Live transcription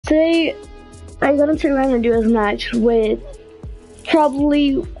Today, I'm gonna turn around and do this match with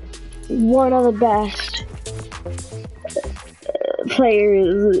probably one of the best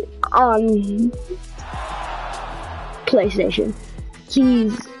players on PlayStation.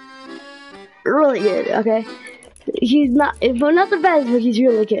 He's really good, okay? He's not, well, not the best, but he's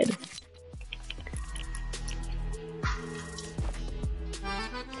really good.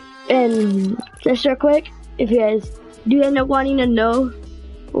 And just real quick, if you guys do end up wanting to know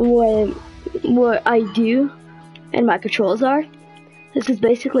what I do and my controls are, this is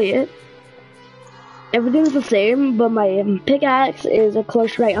basically it. Everything's the same, but my pickaxe is a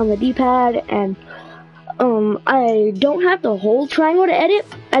close right on the D-pad, and I don't have to hold triangle to edit.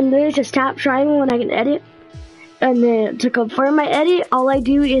 I literally just tap triangle when I can edit. And then to confirm my edit, all I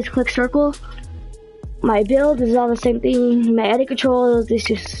do is click circle. My build is all the same thing. My edit controls is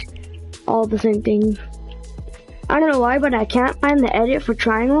just all the same thing. I don't know why, but I can't find the edit for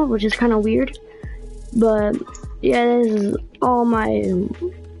triangle, which is kind of weird. But yeah, this is all my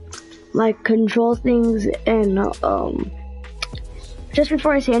control things. And just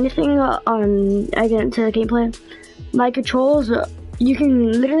before I say anything, I get into the gameplay. My controls, you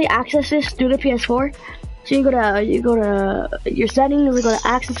can literally access this through the PS4. So you go to your settings, you go to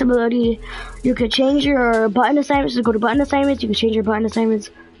accessibility. You can change your button assignments. So go to button assignments. You can change your button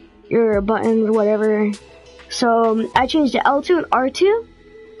assignments, your buttons, whatever. So I changed the L2 and R2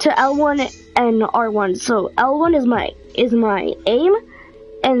 to L1 and R1. So L1 is my aim,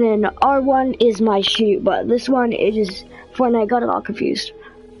 and then R1 is my shoot. But this one is just when I got it all confused.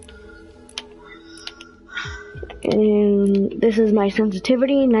 And this is my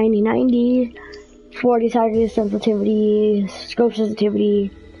sensitivity, 90/90. 40 target sensitivity, scope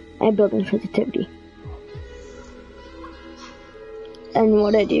sensitivity, and building sensitivity. And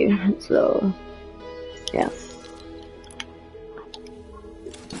what I do, so, yeah.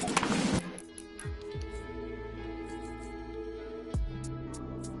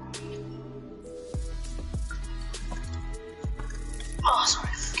 Oh, sorry.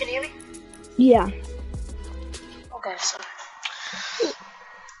 Can you hear me? Yeah. Okay, sorry.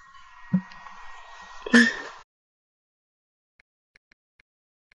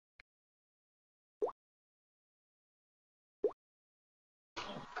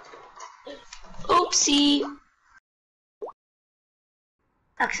 Oopsie.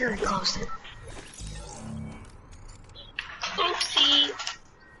 Accidentally closed it. Oopsie.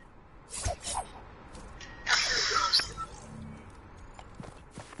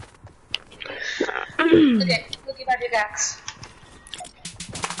 Okay, look at my pickaxe.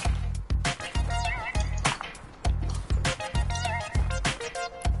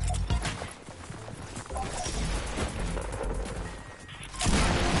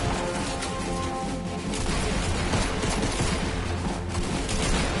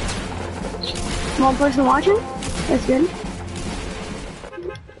 One person watching? That's good.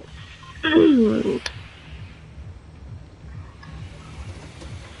 Go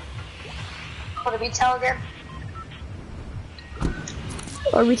to retail again?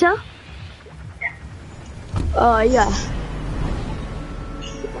 Or retail? Yeah. Yeah.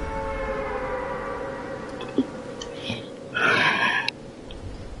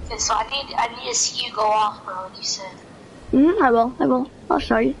 Okay, so I need to see you go off, bro, like you said. I will. I'll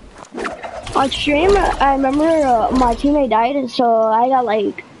show you. On stream, I remember my teammate died, so I got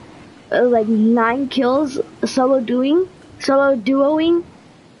like 9 kills solo duoing,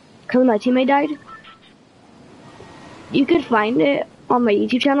 because my teammate died. You could find it on my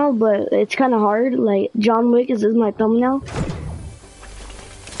YouTube channel, but it's kind of hard. Like John Wick is my thumbnail.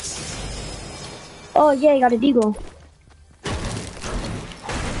 Oh yeah, I got a deagle.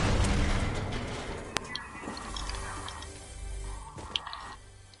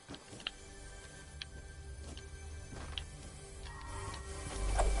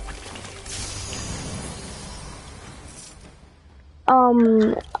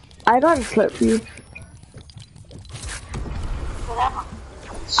 I got a slurp for you. Whatever.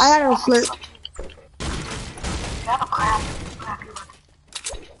 I got a slurp. Have a crappy one.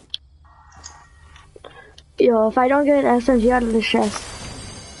 Yo, if I don't get an SMG out of the chest.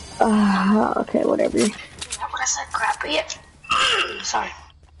 Okay, whatever. Is that what I said, crappy? Sorry.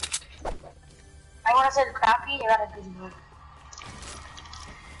 When I said crappy, I got a good one.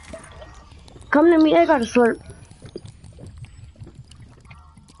 Come to me, I got a slurp.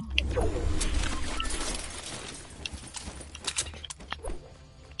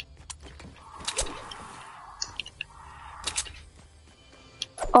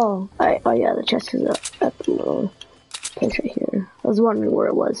 Oh yeah, the chest is up at the little place right here. I was wondering where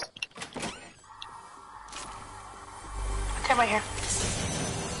it was. Okay, right here.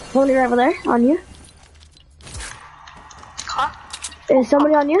 Somebody right over there, on you. Huh? Is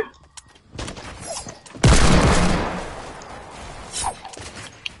somebody on you?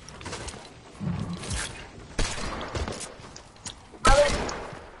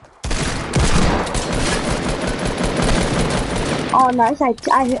 Oh, nice. I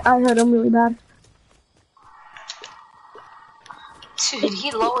hurt him really bad. Dude,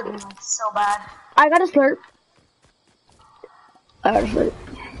 he lowered me like so bad. I got a slurp. I got a slurp.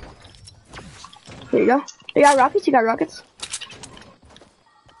 There you go. You got rockets? You got rockets?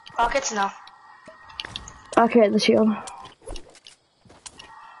 Rockets, no. Okay, the shield.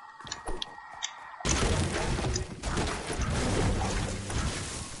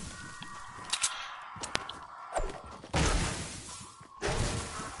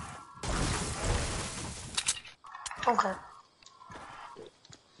 Okay.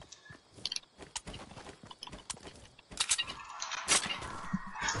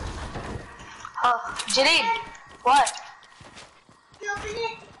 Janine, what?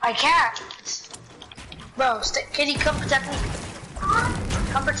 I can't. Bro, can you come protect me?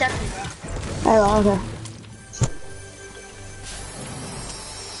 Come protect me, bro. Oh, okay.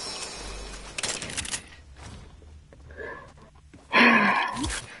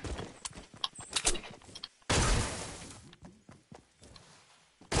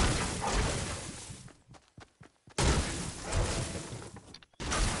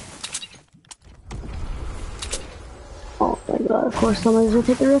 Oh my god, of course somebody's gonna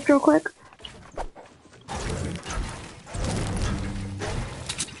take the rift real quick.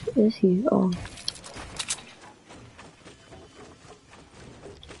 Is he? Oh.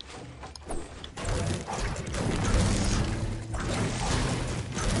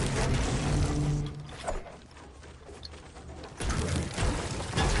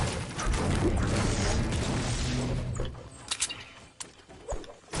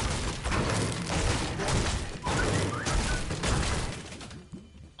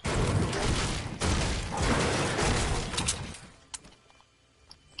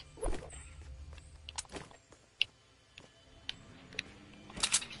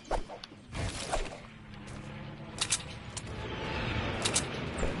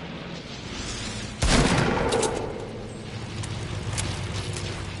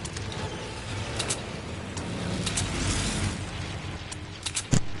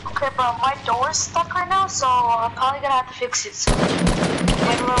 Okay, bro, my door's stuck right now, so I'm probably gonna have to fix it soon.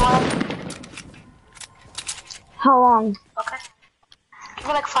 Wait a little while. How long? Okay. Give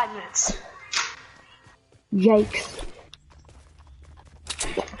me like 5 minutes. Yikes.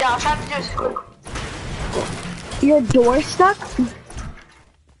 Yeah, I'll try to do this quick. Your door stuck?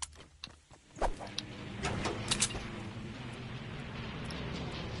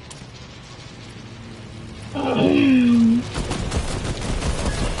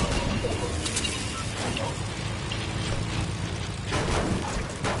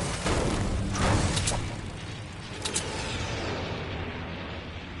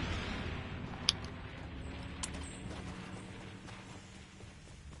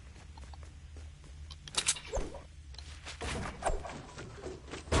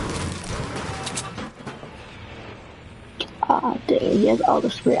 Ah, dang, he has all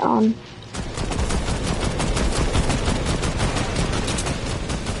the spray on.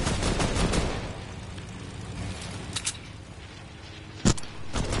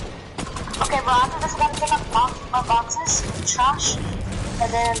 Okay, bro, after this, I gotta pick up my boxes, trash, and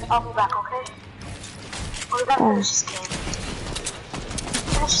then I'll be back, okay? We gotta finish this game.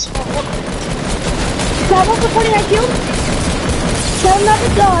 Finish this game real quick. Someone for 49 shield? Someone up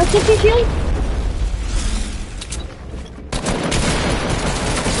with 60 shield?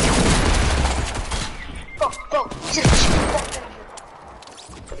 Go, just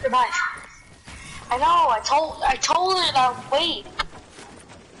goodbye. I know, I told her that wait.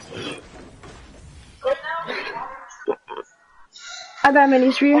 I got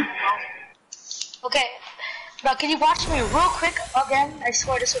minis for you. Okay, now can you watch me real quick again? I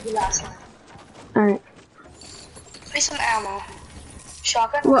swear this will be last time. Alright. Give me some ammo.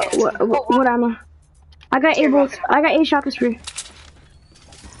 Shotgun? What ammo? I got Here, a bolts. I got a shotgun spree.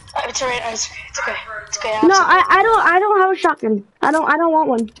 It's alright, it's okay. It's okay. No, I don't have a shotgun. I don't want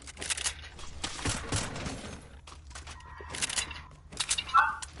one.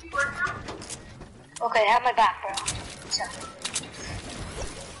 Okay, have my back, bro.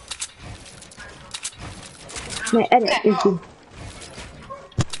 My edit is good.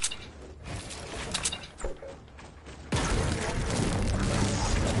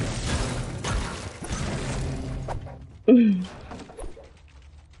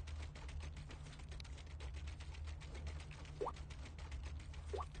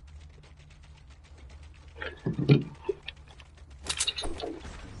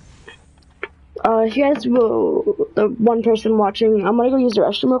 If you guys will, the one person watching, I'm gonna go use the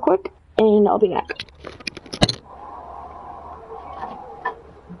restroom real quick, and I'll be back.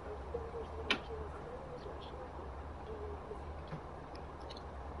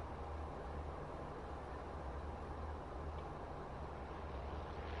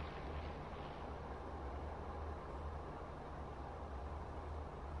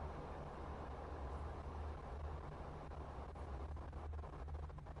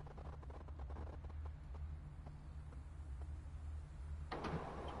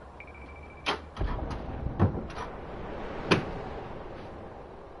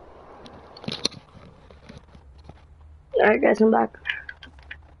 Alright guys, I'm back.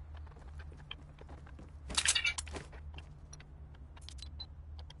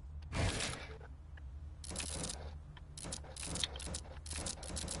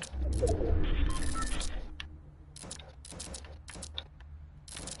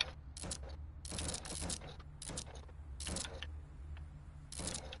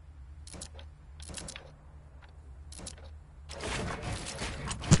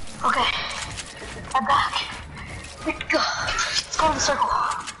 Okay, I'm back. Let's go. Let's go in the circle.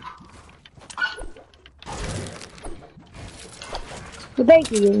 Well,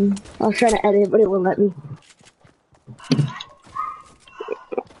 thank you. I was trying to edit, but it wouldn't let me.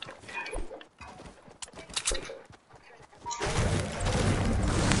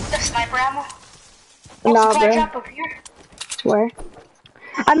 The sniper ammo. Nah, bro. Drop over here. Where?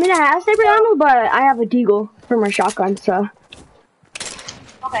 I mean, I have sniper ammo, but I have a deagle for my shotgun, so.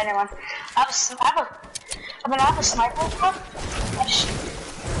 Okay, never mind. I have a sniper gun. I just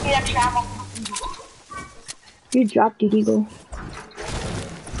need extra ammo. You dropped the deagle.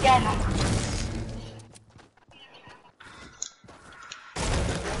 Yeah, I know.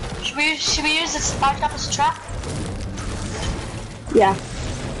 Should we use this spike up as a trap? Yeah.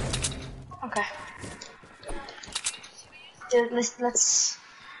 Okay. Dude, let's.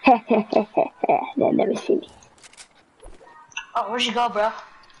 They'll never see me. Oh, where'd you go, bro?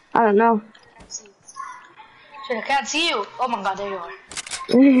 I don't know. Shit, I can't see you. Oh my god, there you are. I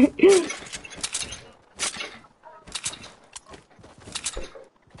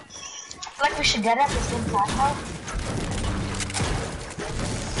feel like we should get it at the same time, though.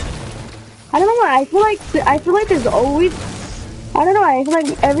 I don't know why. I feel like there's always. I don't know why. I feel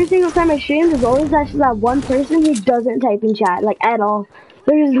like every single time I stream, there's always that one person who doesn't type in chat, like at all.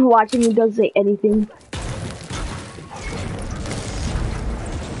 They're just watching and doesn't say anything.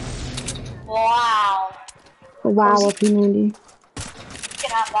 Wow. Wow, opportunity.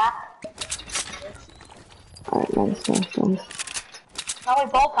 Can have that. Alright, nice. Now we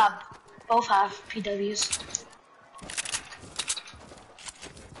both have PWs.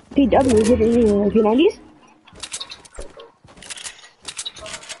 PW, is it in the P90s?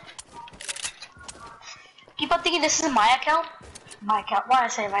 Keep on thinking this is my account. My account. Why I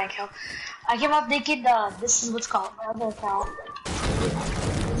say my account? I keep on thinking this is what's called my other account.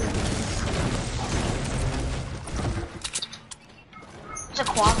 It's a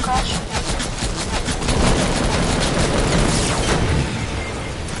quad crash.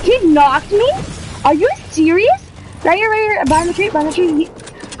 He knocked me? Are you serious? Right here, behind the tree.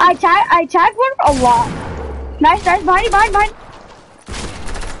 I tagged one a lot. Nice, behind.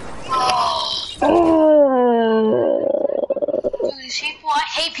 These people, I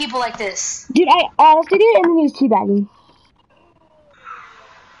hate people like this. Dude, I almost did it and then he was teabagging.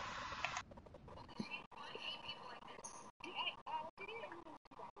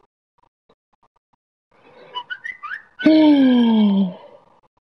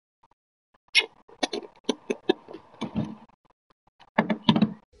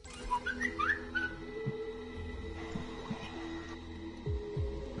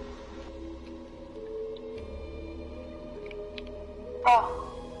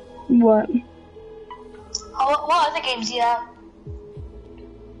 Bro. What? What other games do you have?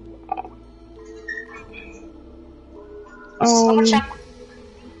 I'm gonna check.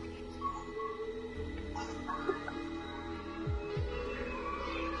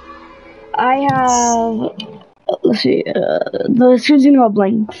 I have, let's see, the stream's gonna go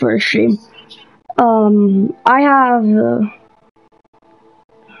blank for a stream. I have,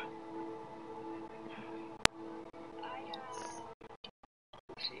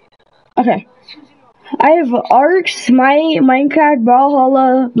 okay. I have Ark, Smite, Minecraft,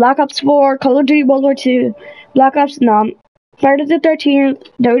 Brawlhalla, Black Ops 4, Call of Duty World War II, Black Ops, Friday the 13th,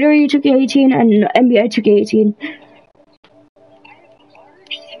 WWE 2K18, and NBA 2K18.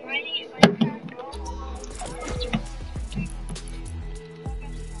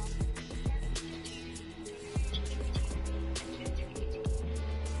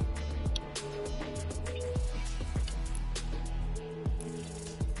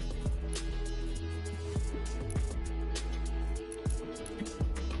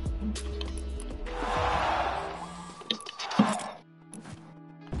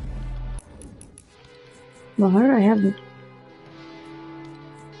 Well, how did I have it?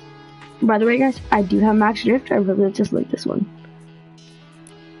 By the way, guys, I do have max drift. I really just like this one.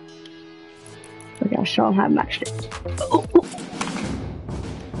 Okay, I shall have max drift. Oh, oh.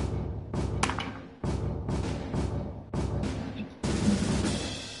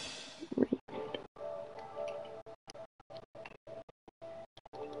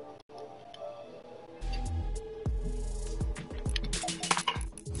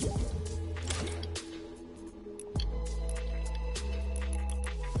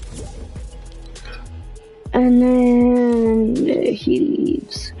 And then he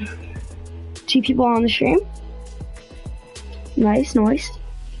leaves. 2 people on the stream. Nice, nice.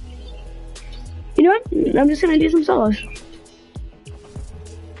 You know what? I'm just gonna do some solos.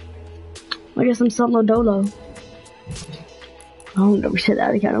 I guess I'm solo dolo. I'll never say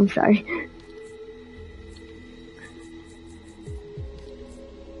that again, I'm sorry.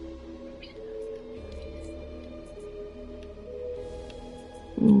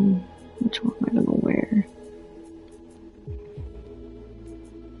 Which one am I gonna wear?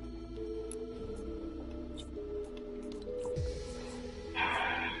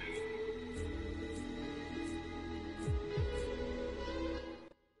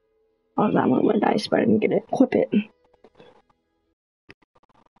 Oh, that one went nice, but I didn't get to equip it.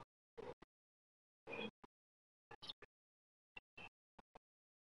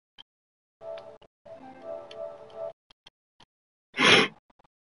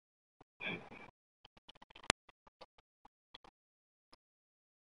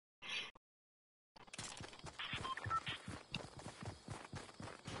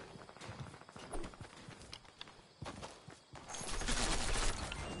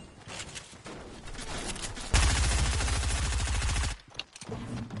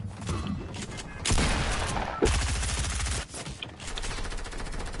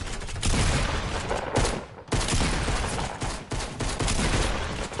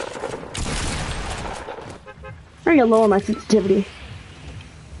 I get low on my sensitivity.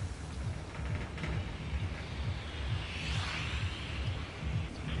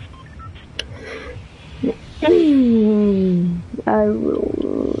 I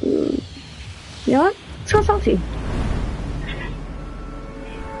will. You know what? Let's go salty.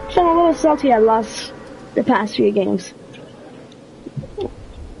 So I'm a little salty I lost the past 3 games.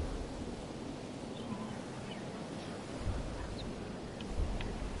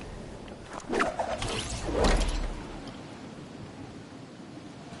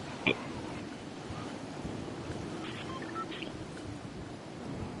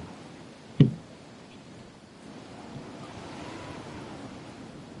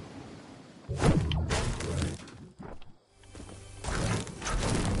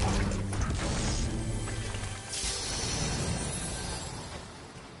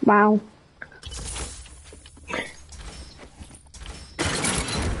 Wow.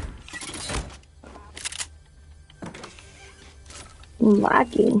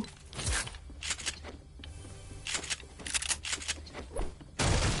 Lagging.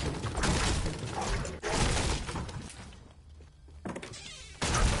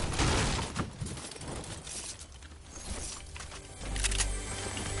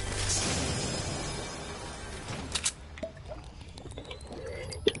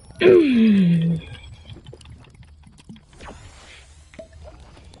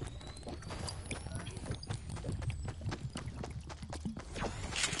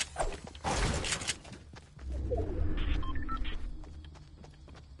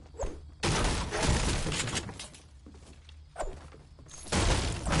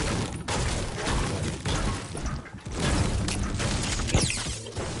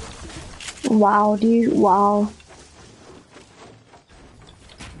 Wow, dude, wow.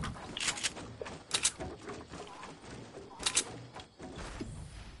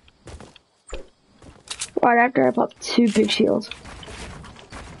 Right after I popped 2 big shields.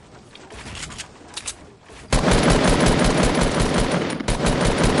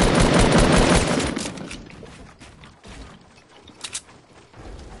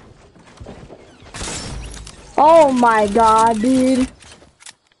 Oh my god, dude.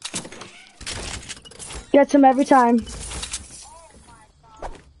 Gets him every time.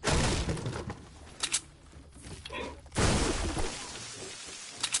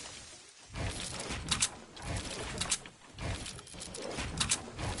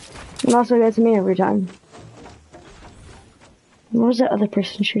 And also gets me every time. What was that other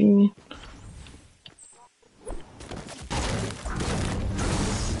person shooting me?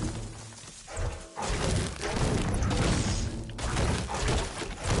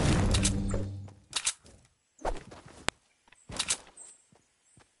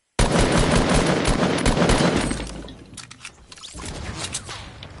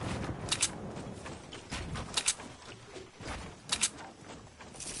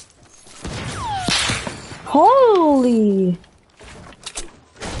 Holy!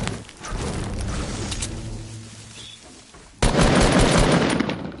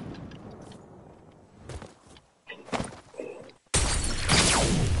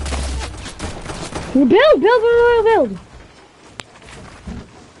 Build!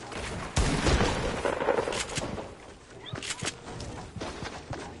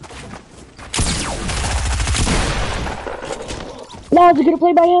 That was a good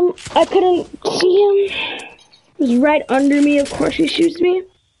play by him. I couldn't see him. He was right under me. Of course he shoots me.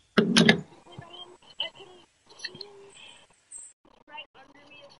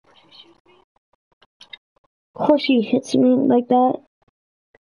 Of course he hits me like that.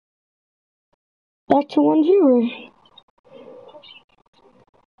 Back to 1 viewer.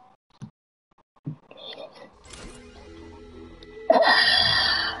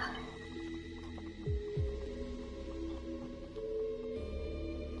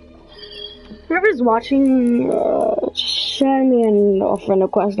 Whoever's watching, send me a friend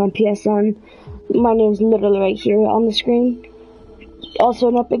request on PSN. My name's literally right here on the screen. Also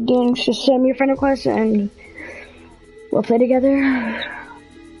in Epic Games, just send me a friend request and we'll play together.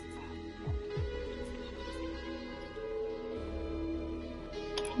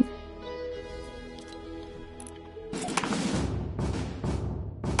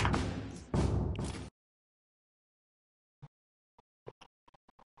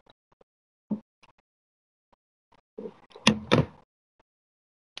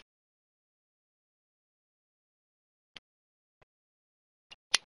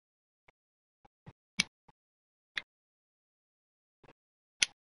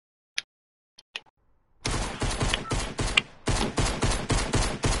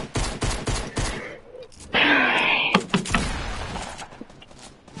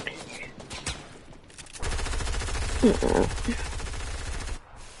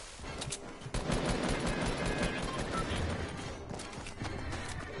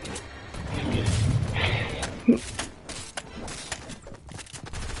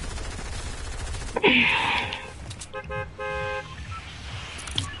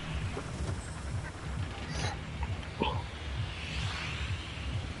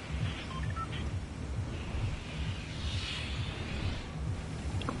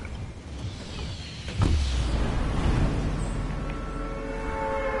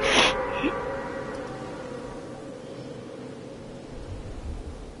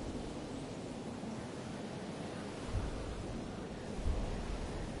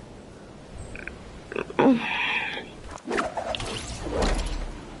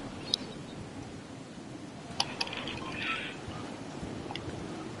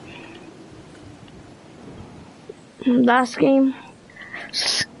 Last game,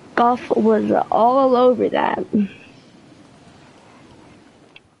 Scuff was all over that.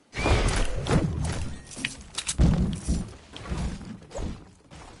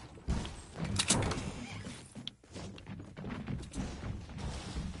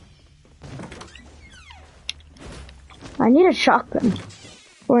 I need a shotgun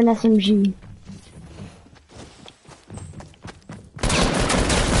or an SMG.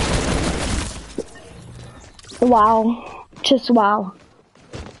 Wow. Just wow.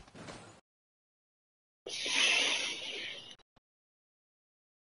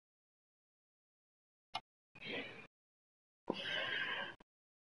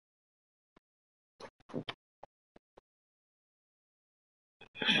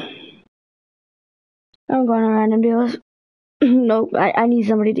 I'm going on random deals. Nope, I need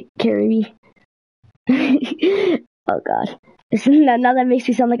somebody to carry me. Oh god. Now that makes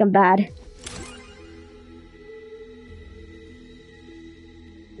me sound like I'm bad.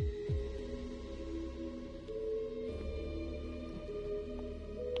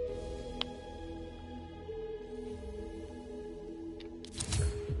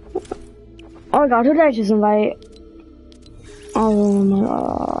 Oh my god, who did I just invite? Oh my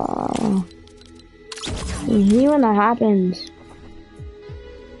god. I hate when that happens.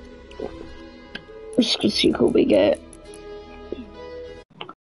 Let's just see who we get.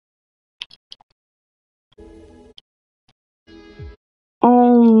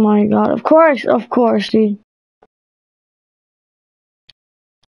 Oh my god, of course, dude.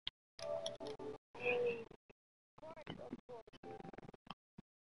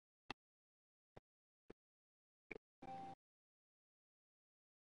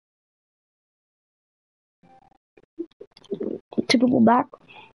 Two people back.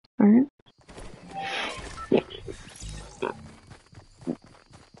 Alright.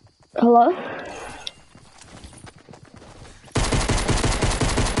 Hello?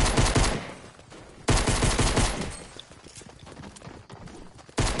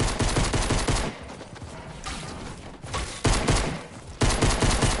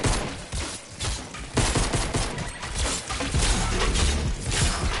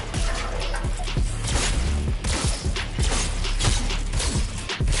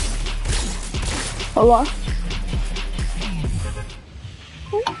 Hello?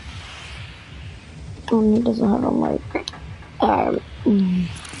 It doesn't have a mic.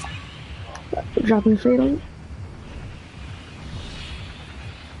 Dropping fatal.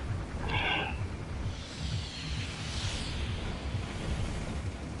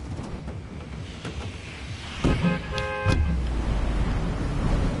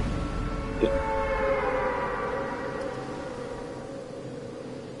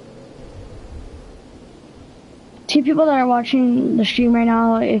 Two people that are watching the stream right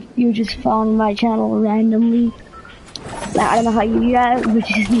now, if you just found my channel randomly, I don't know how you do that, but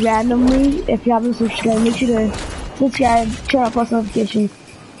just randomly, if you haven't subscribed, make sure to subscribe, turn on post notifications,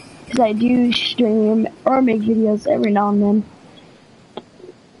 because I do stream or make videos every now and then,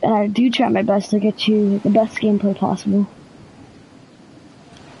 and I do try my best to get you the best gameplay possible.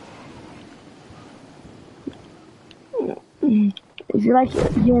 If you like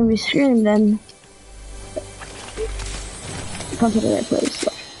hearing me stream, then come to the right place.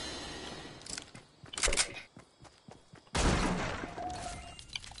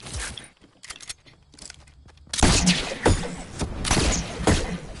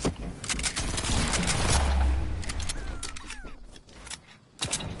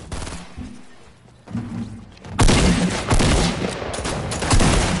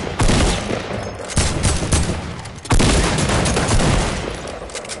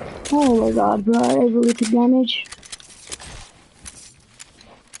 Oh my god, bro, I really took damage.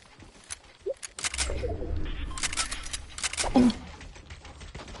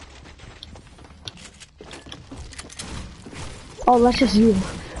 Oh, that's just you.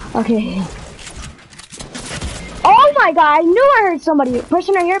 Okay. Oh my god, I knew I heard somebody.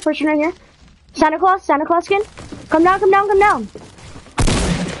 Person right here. Santa Claus skin. Come down.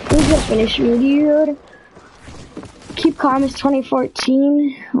 We just finished me, dude. Keep Calm is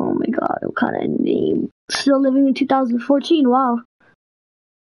 2014. Oh my god, what kind of name? Still living in 2014, wow.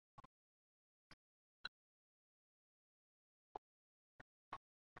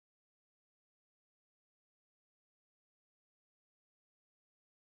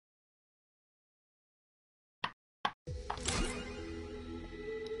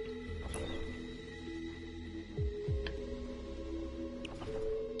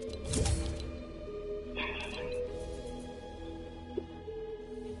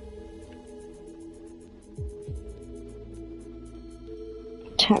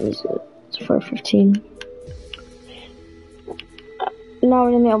 Time is it? It's 4:15. Now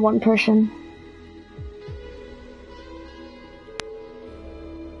we only have one person.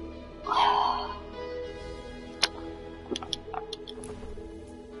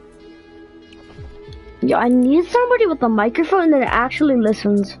 Yo, I need somebody with a microphone that actually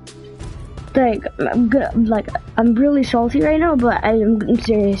listens. Like, I'm really salty right now, but I'm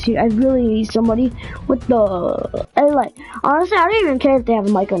serious. I really need somebody with the, honestly, I don't even care if they have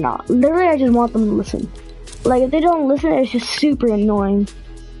a mic or not. Literally, I just want them to listen. Like, if they don't listen, it's just super annoying.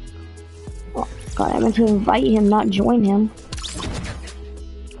 Oh, God, I meant to invite him, not join him.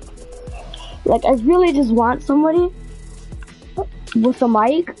 Like, I really just want somebody with a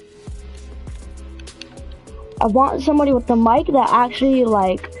mic. I want somebody with a mic that actually,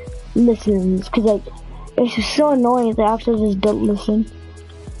 like, listens, cause like it's just so annoying if they actually just don't listen.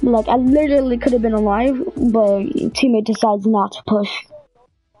 Like I literally could have been alive, but teammate decides not to push.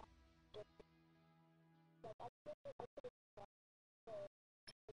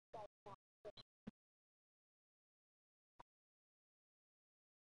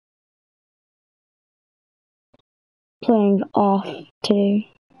 Playing off today.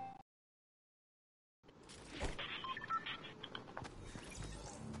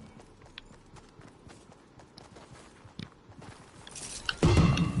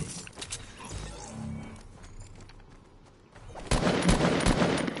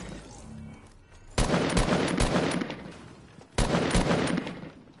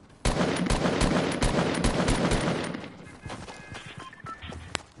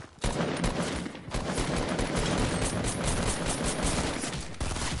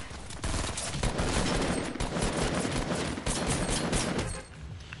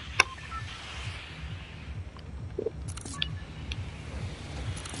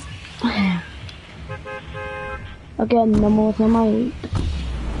 Again, no more with my mic.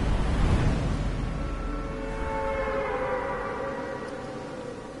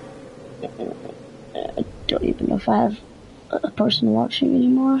 I don't even know if I have a person watching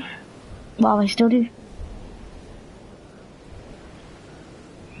anymore. Wow, I still do.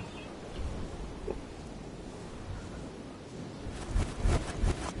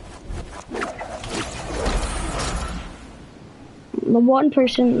 The one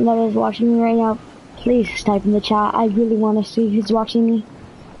person that is watching me right now, Please type in the chat. I really want to see who's watching me.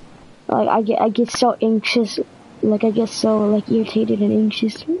 Like I get so anxious. Like I get so like irritated and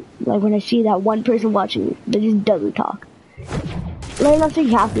anxious. Like when I see that one person watching me that just doesn't talk. Like I'm not saying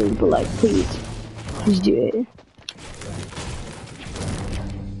you have to, but like please, just do it.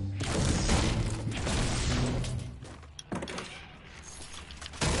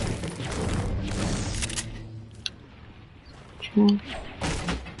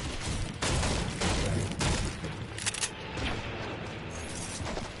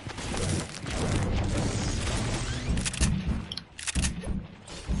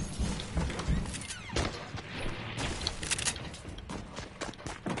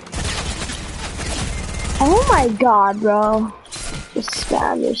 Oh my god, bro. Just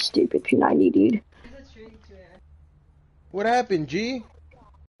spam your stupid P90, dude. What happened, G?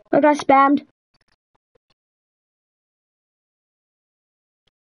 I got spammed.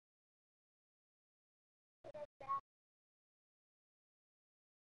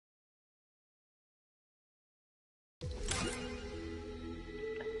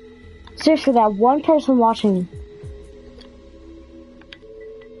 Seriously, that one person watching.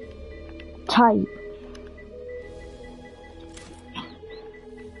 Type.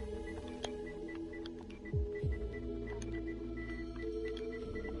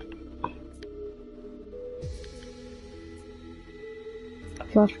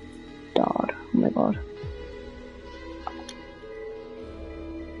 Fluff dog. Oh my god.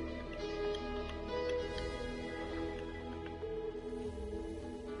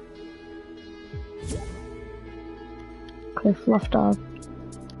 Okay, fluff dog.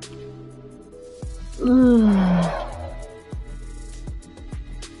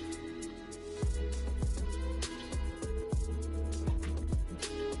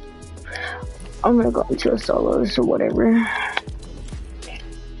 I'm gonna go into a solos or whatever.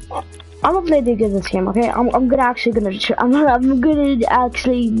 I'm gonna play the good this game, okay? I'm gonna actually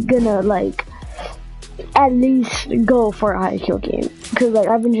like at least go for a high kill game, cause like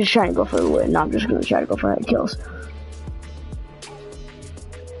I've been just trying to go for a win. Now I'm just gonna try to go for high kills.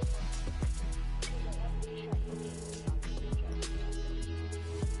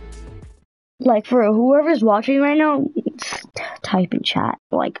 Like for whoever's watching right now, type in chat.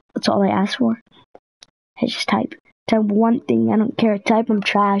 Like that's all I ask for. Hey, just type one thing. I don't care. Type I'm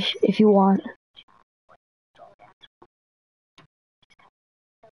trash if you want.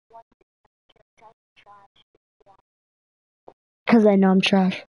 Cause I know I'm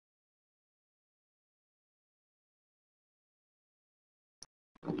trash.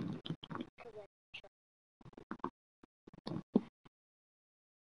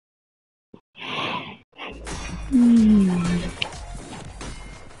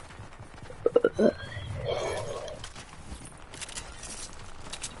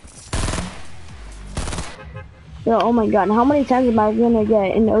 Yo, oh my god, how many times am I gonna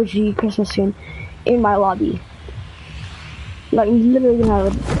get an OG Christmas skin in my lobby? Like, I'm literally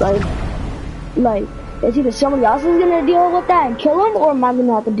gonna have, like, it's either somebody else is gonna deal with that and kill him, or am I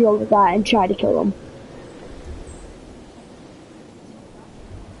gonna have to deal with that and try to kill him?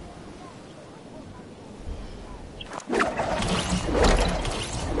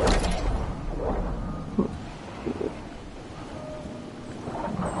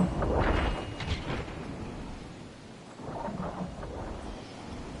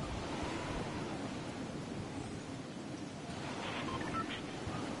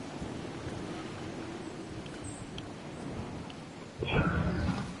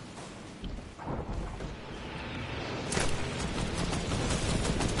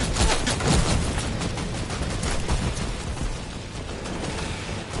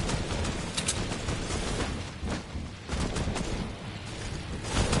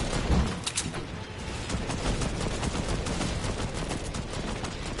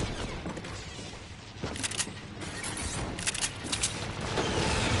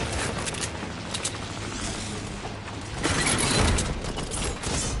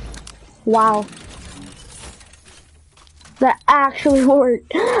 Wow. That actually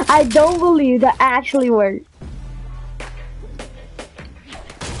worked. I don't believe that actually worked.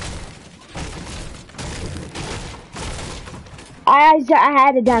 I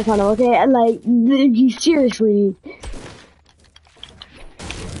had to dance on him, okay? Like, seriously.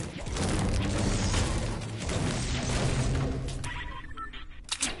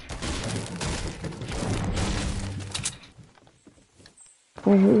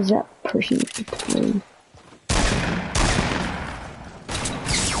 Who is that person playing?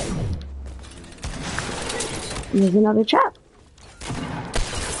 There's another trap.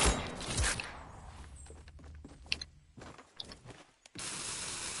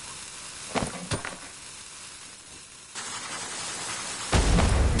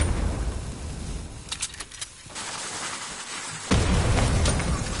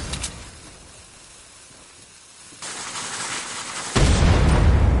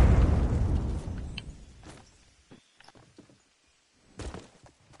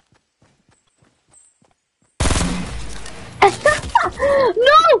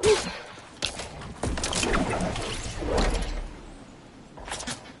 No!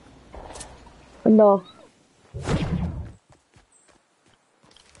 No.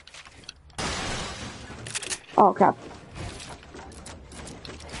 Oh crap.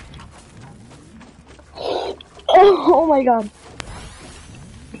 Oh my god.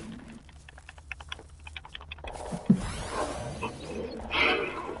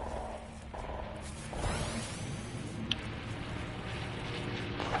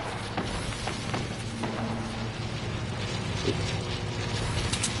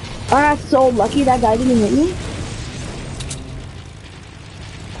 I'm so lucky that guy didn't hit me.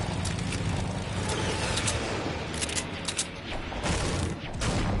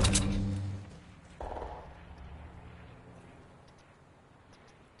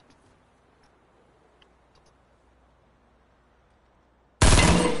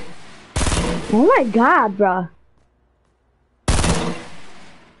 Oh my god, bruh.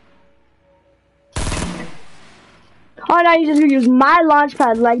 Oh, now you just use my launch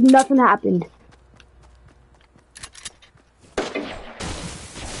pad like nothing happened.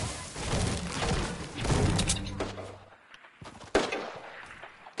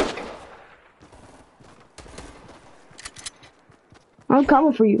 I'm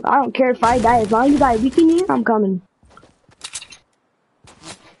coming for you. I don't care if I die. As long as I weaken you, I'm coming.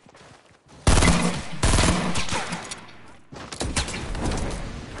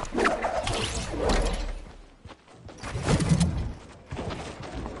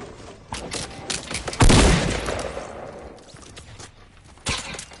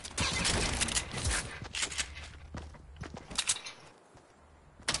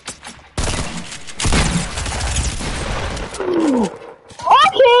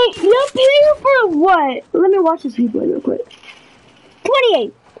 Okay, you're paying for what? Let me watch this replay real quick.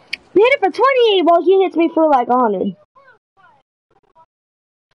 28. We hit it for 28 while he hits me for like 100.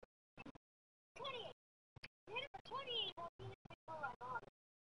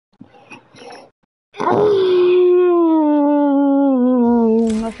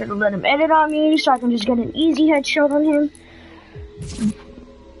 I should have let him edit on me so I can just get an easy headshot on him.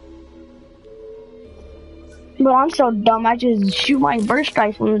 But I'm so dumb, I just shoot my burst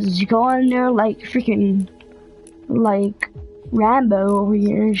rifle and just go in there like freaking, like, Rambo over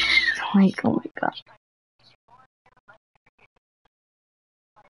here. Like, oh my gosh.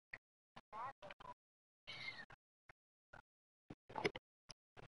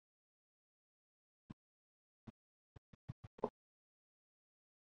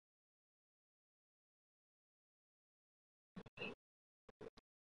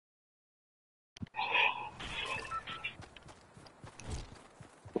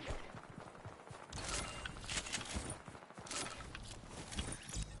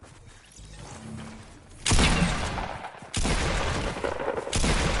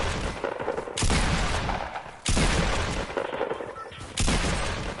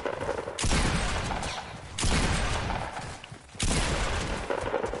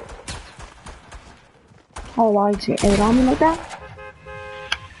 Oh, why did you edit on me like that?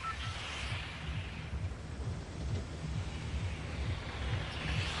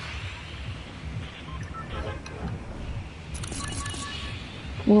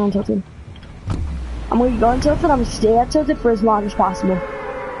 I'm going tilted. I'm going to go on tilted, I'm going to stay at tilted for as long as possible.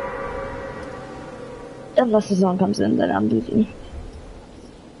 Unless the zone comes in, then I'm losing.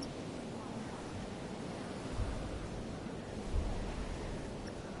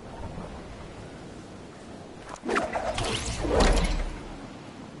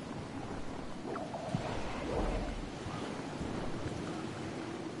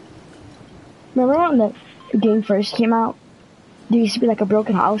 Remember when the game first came out? There used to be like a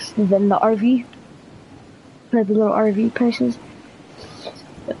broken house, and then the RV, like the little RV places.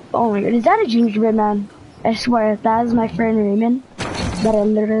 Oh my god, is that a gingerbread man? I swear, that is my friend Raymond, that I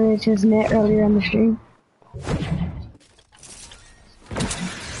literally just met earlier on the stream.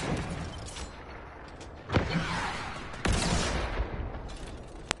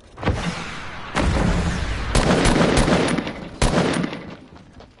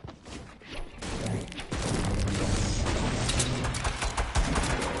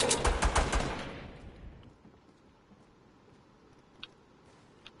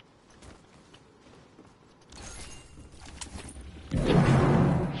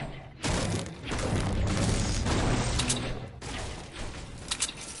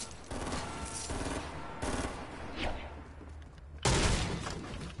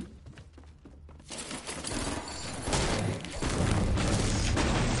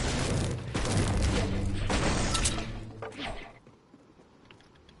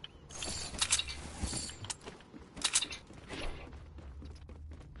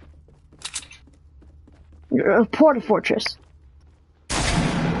 Porta Fortress.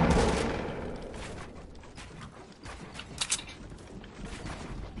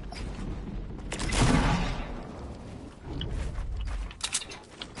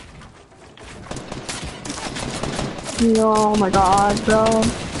 Oh my god, bro.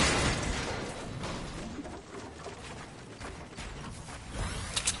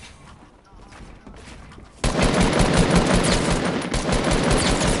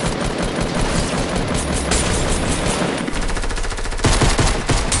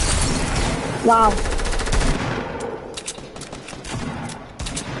 Wow.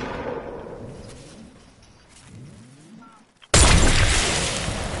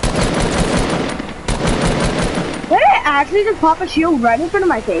 Did I actually just pop a shield right in front of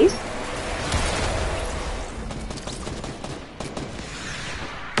my face?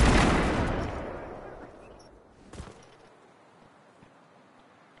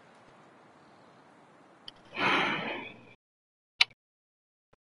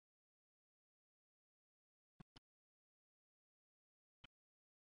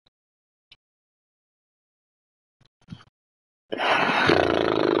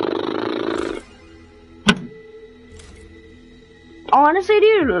 Honestly,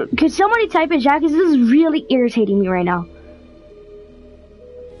 dude, could somebody type in chat? Because this is really irritating me right now.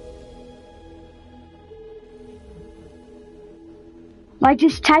 Like,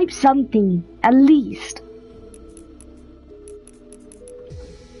 just type something, at least.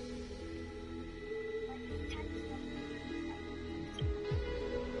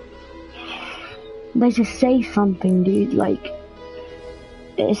 Like, just say something, dude. Like,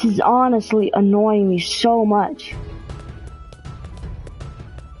 this is honestly annoying me so much.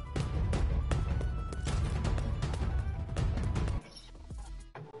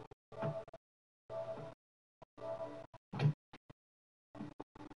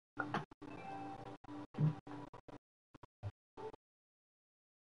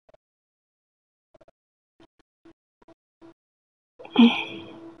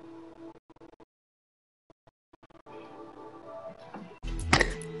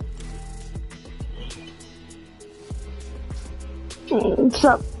 What's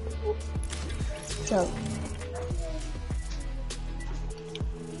up? What's up?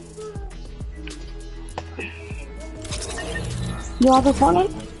 You have a phone?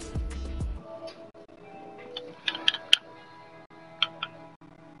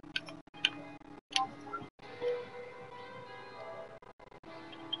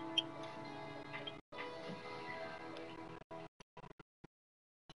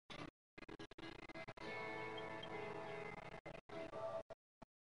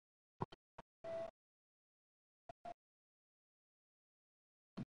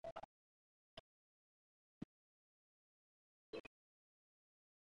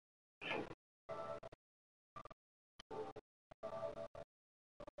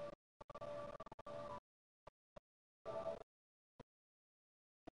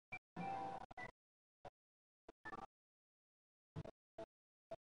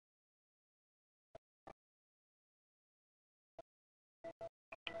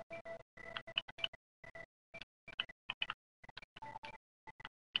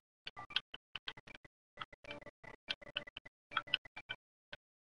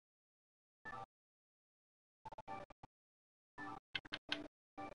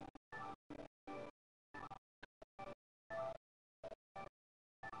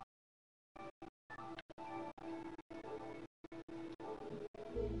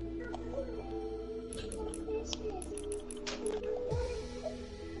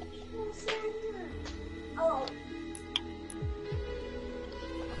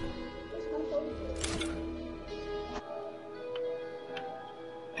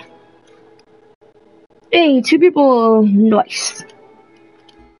 Hey, two people, nice.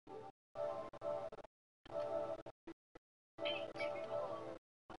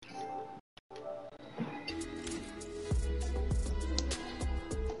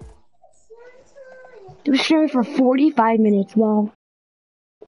 It was streaming for 45 minutes, wow.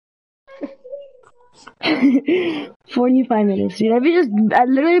 45 minutes, dude. I've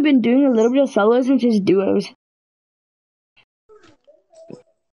literally been doing a little bit of solos and just duos.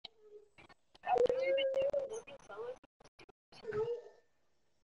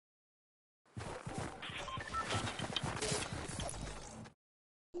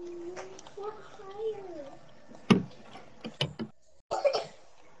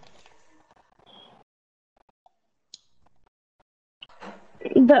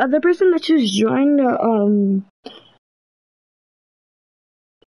 The other person that just joined,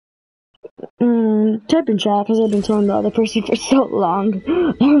 type in chat because I've been telling the other person for so long.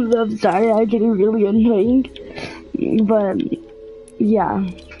 I'm sorry, I'm getting really annoying. But, yeah.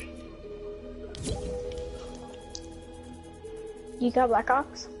 You got Black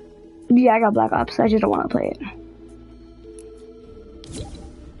Ops? Yeah, I got Black Ops. I just don't want to play it.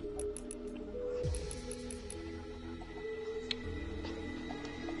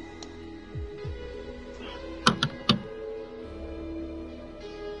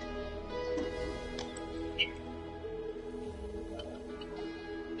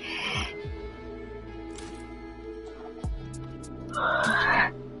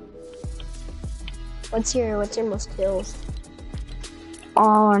 What's your most kills?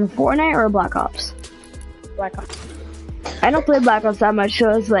 On Fortnite or Black Ops? Black Ops. I don't play Black Ops that much, so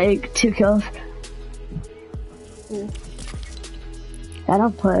it's like 2 kills. I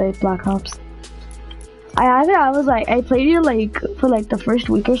don't play Black Ops. I played it like for like the first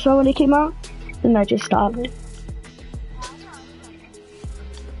week or so when it came out, and I just stopped.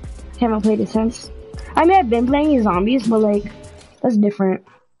 Haven't played it since. I mean, I've been playing zombies, but like, that's different.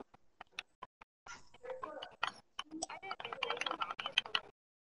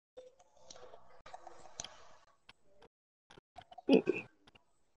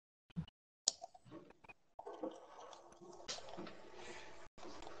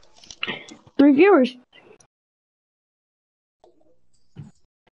 Three viewers.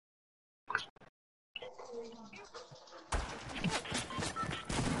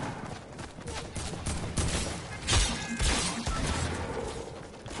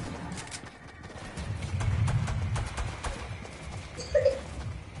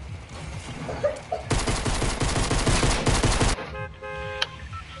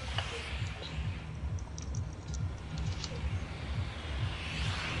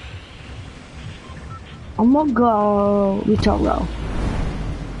 I'm gonna go retail row.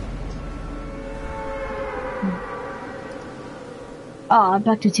 Ah,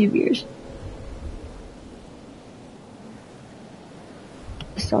 back to 2 viewers.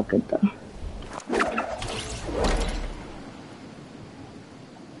 It's all good though.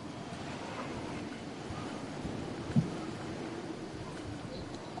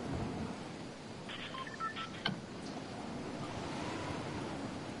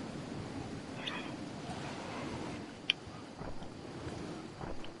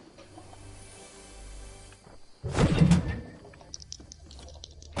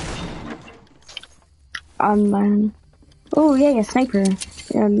 Oh yeah, a sniper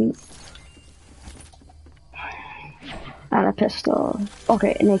and a pistol.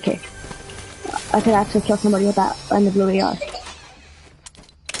 Okay, an AK. I could actually kill somebody with that and the blue AR.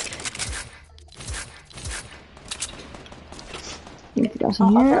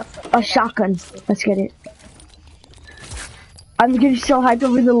 A shotgun. Let's get it. I'm getting so hyped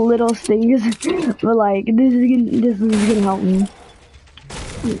over the little things, but like this is gonna help me.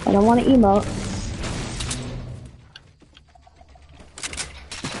 I don't want to emote.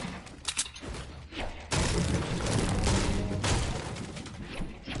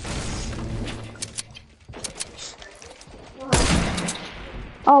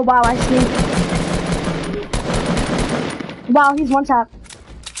 Oh wow, I see. Wow, he's one tap.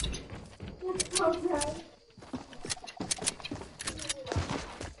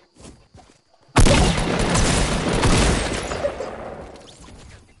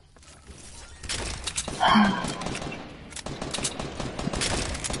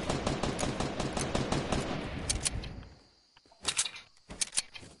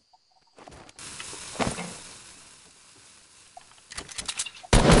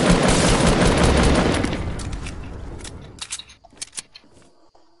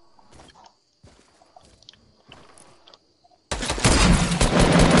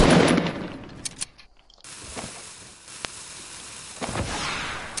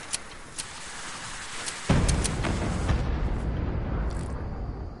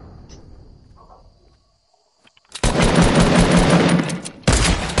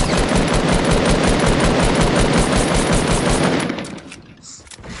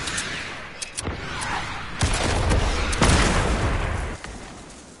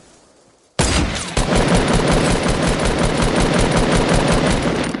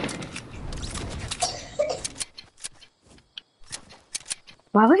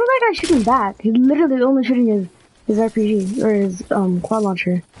 Why wasn't that guy shooting back? He's literally only shooting his RPG or his quad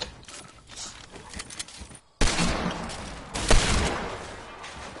launcher.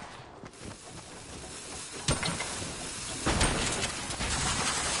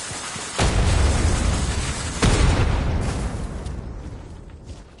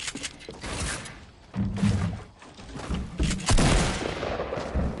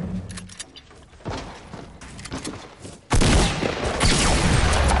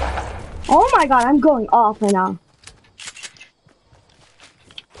 my god, I'm going off right now.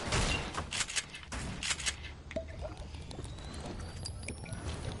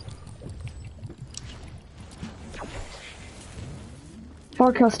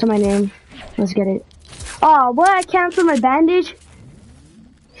 Four kills to my name. Let's get it. Oh, what? I canceled my bandage?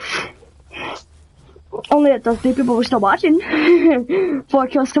 Only that those 3 people were still watching. 4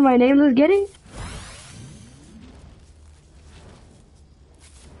 kills to my name. Let's get it.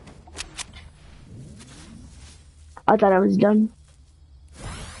 I thought I was done.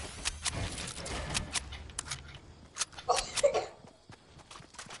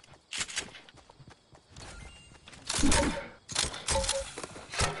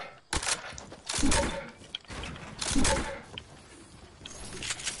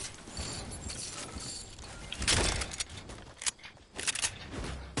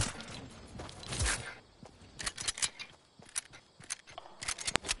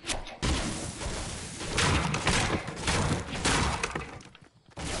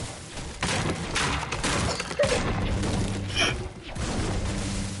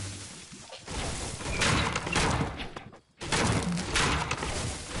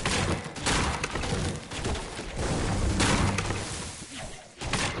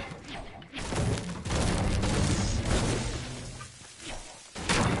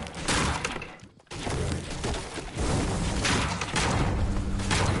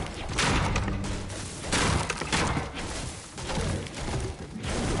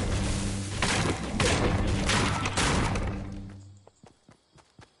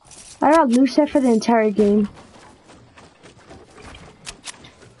 I got Lucet for the entire game.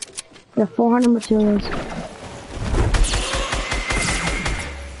 Yeah, 400 materials.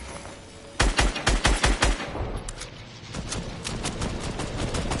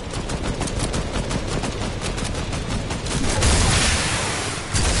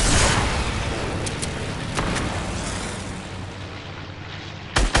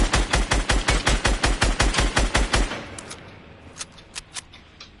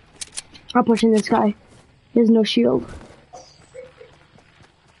 I'm pushing this guy. He has no shield.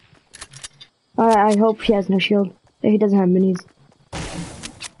 I hope he has no shield. He doesn't have minis.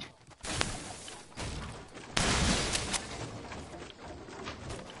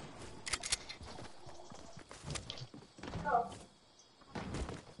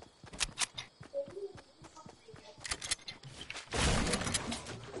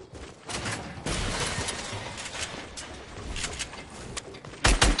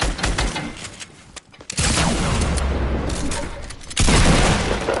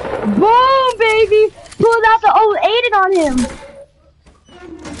 Boom, baby! Pulled out the old Aiden on him.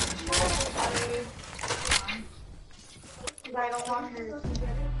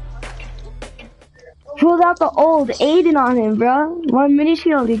 Pulled out the old Aiden on him, bro. 1 mini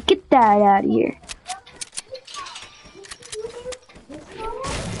shield. Get that out of here.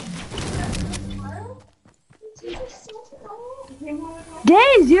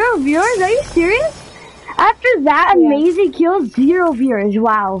 Dang, 0 viewers? Are you serious? After that amazing kill, 0 viewers.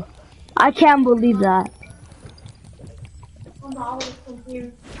 Wow. I can't believe that.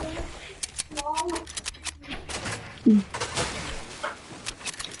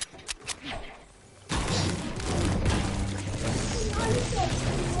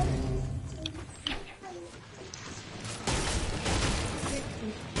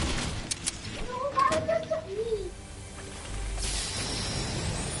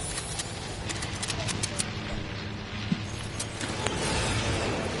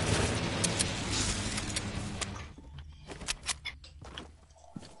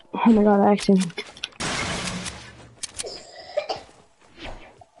 Oh my god, actually.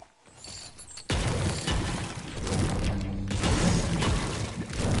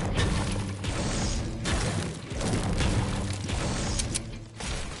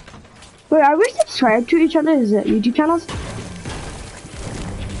 Wait, are we subscribed to each other's YouTube channels?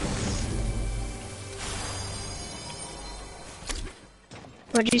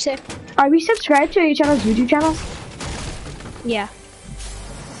 What did you say? Are we subscribed to each other's YouTube channels? Yeah.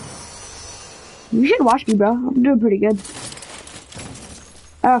 You should watch me, bro. I'm doing pretty good.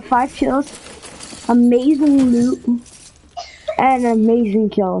 5 kills, amazing loot, and amazing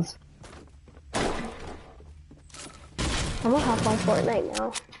kills. I'm gonna hop on Fortnite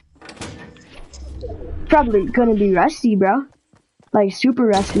now. Probably gonna be rusty, bro. Like, super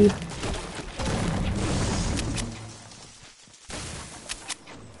rusty.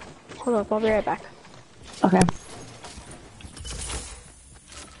 Hold up, I'll be right back. Okay.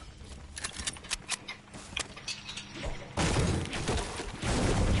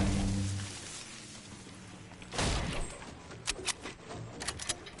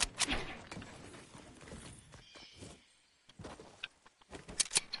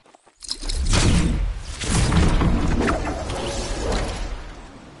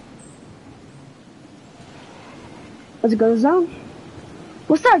 Let's go to zone.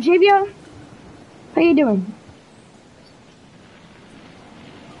 What's up, JBO? How you doing?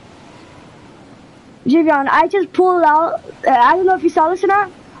 Javion, I just pulled out, I don't know if you saw this or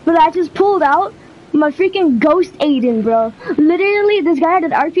not, but I just pulled out my freaking Ghost Aiden, bro. Literally, this guy had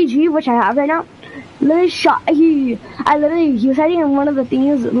an RPG, which I have right now. Literally he was hiding in one of the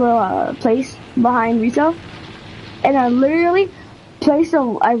things, place behind retail. And I literally placed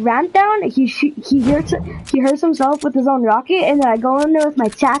I ramped down, he hurts himself with his own rocket, and then I go in there with my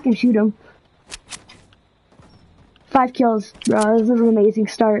tack and shoot him. 5 kills, bro, this is an amazing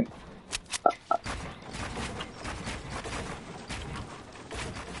start.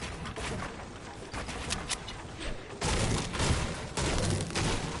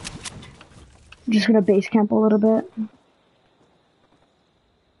 I'm just gonna base camp a little bit.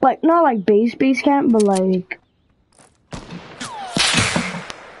 Like, not like base camp, but like...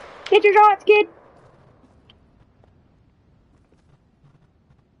 Get your shots, kid!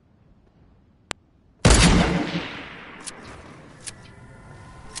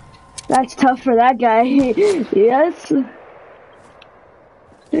 That's tough for that guy. Yes.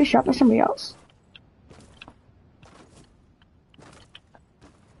 Get shot by somebody else.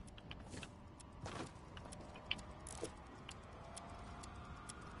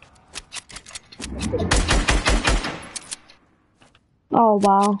 Oh,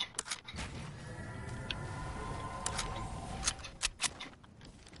 wow.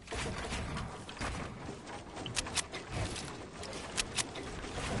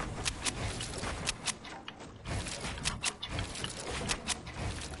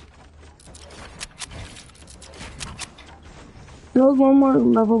 Build one more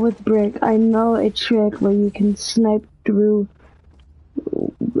level with brick. I know a trick where you can snipe through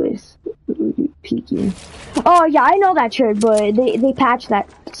with peeking. Oh yeah, I know that trick, but they patched that,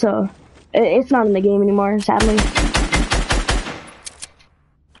 so it's not in the game anymore, sadly.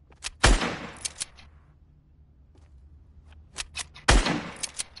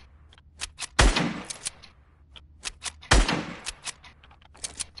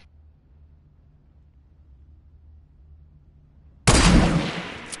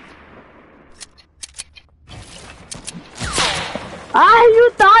 Ah,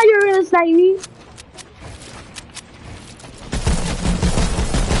 you thought you were gonna snipe me?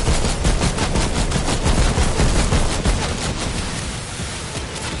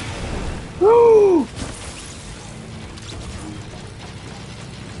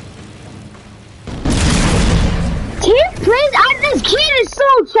 This kid is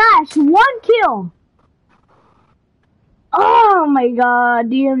so trash. 1 kill. Oh my god,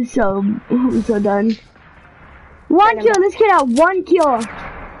 dude, I'm so done. 1 kill. This kid had 1 kill.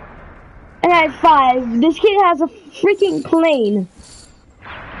 And I had 5. This kid has a freaking plane.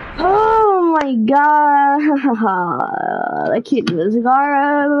 Oh my god. That kid was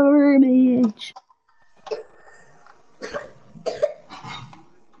garbage.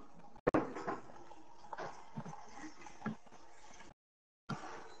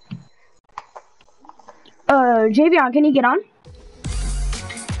 Javion, can you get on?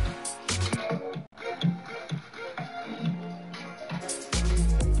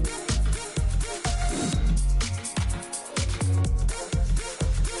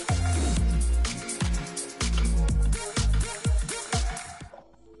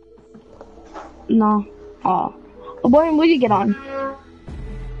 No. Oh. When will you get on?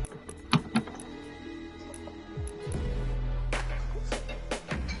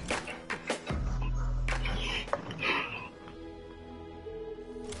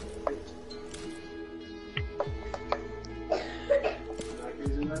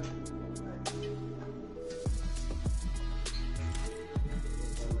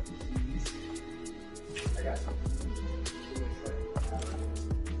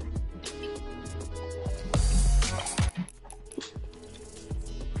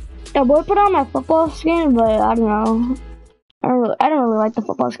 I would put on my football skin, but I don't know. I don't really like the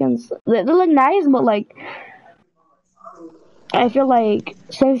football skins. They look nice, but like, I feel like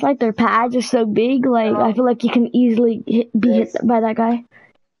since like their pads are so big, like I feel like you can easily be hit by that guy.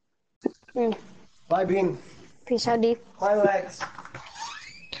 Bye, Bean. Peace out, D. Bye, Lex.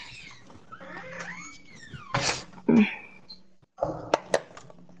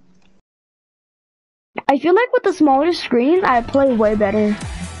 I feel like with the smaller screen, I play way better.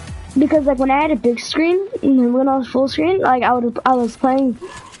 Because like when I had a big screen, when I was full screen, like I was playing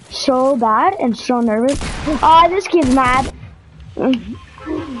so bad and so nervous. Ah, this kid's mad.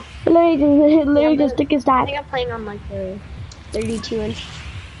 Literally just took his dad. I think I'm playing on like the 32-inch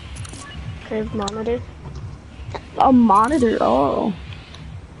curved monitor. A monitor, oh.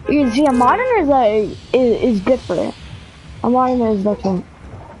 You can see a monitor is good for it. I'm lying there's that one.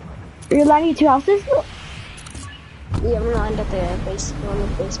 You're lining 2 houses? Yeah, I'm lined at the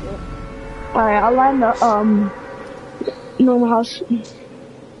basement. Alright, I'll line the, normal house.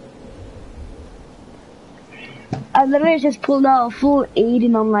 I literally just pulled out a full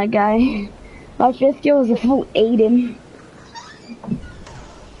Aiden on that guy. My 5th kill was a full Aiden.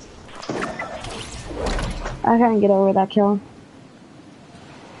 I can't get over that kill.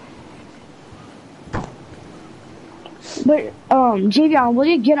 But, Javion, will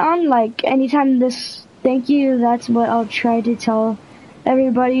you get on, like, anytime this, thank you, that's what I'll try to tell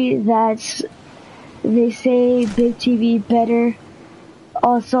everybody, that they say Big TV better.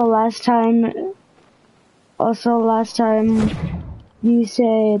 Also last time you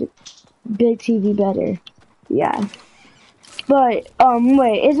said Big TV better. Yeah. But,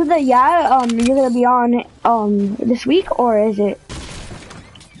 wait, is it that, you're gonna be on, this week, or is it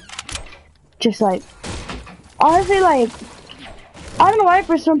just, like, honestly, like, I don't know why,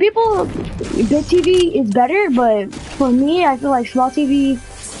 for some people, big TV is better, but for me, I feel like small TV,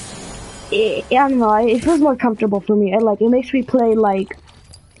 I don't know, it feels more comfortable for me. It makes me play, like,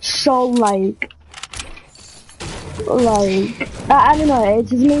 so, like, I don't know, it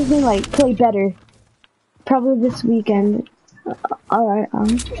just makes me, like, play better. Probably this weekend. Alright,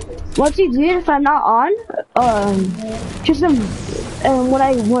 once you do it, if I'm not on, just,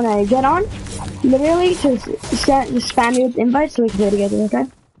 when I get on, literally just spam me with invites so we can play together, okay?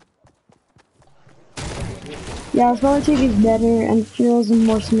 Yeah, smaller TV is better and feels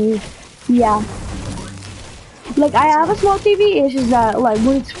more smooth. Yeah. Like, I have a small TV, it's just that, like,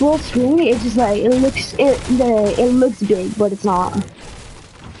 when it's full screen, it's just like, it looks big, but it's not.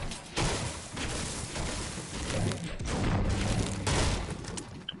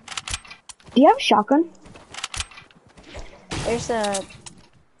 Do you have a shotgun? There's a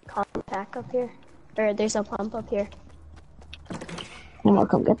compact up here. Or there's a pump up here. I'm gonna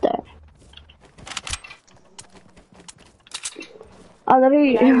come get that.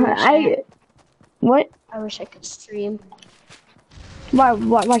 What? I wish I could stream. Why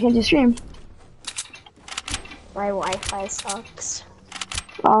can't you stream? My Wi-Fi sucks.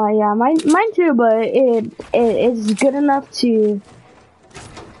 Yeah, mine too, but it's good enough to,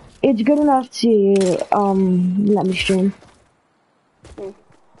 let me stream.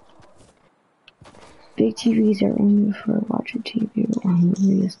 Big TVs are only for watching TV or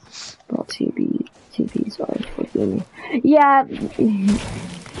movies. Well, TVs are for gaming. Yeah,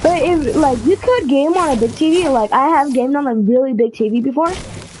 but if, like, you could game on a big TV, like, I have gamed on a really big TV before.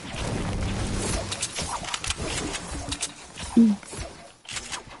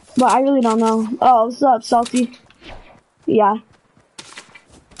 But I really don't know. Oh, what's up, Salty? Yeah.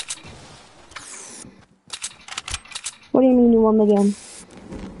 What do you mean you won the game?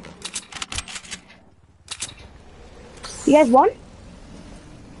 You guys won?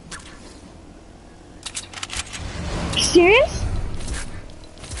 Serious?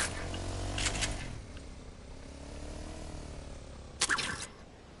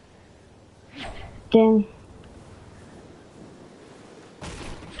 Dang.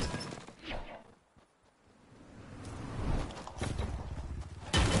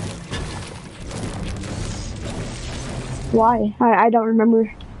 Why? I don't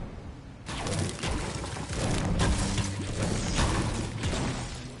remember.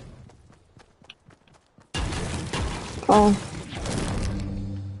 Oh.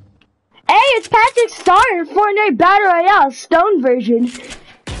 Hey, it's Patrick Star in Fortnite Battle Royale, Stone version.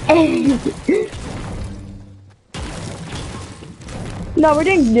 No, we're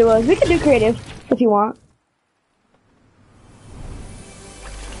doing duos. We can do creative if you want.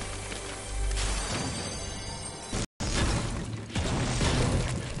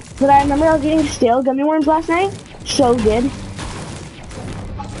 But I remember I was eating stale gummy worms last night. So good.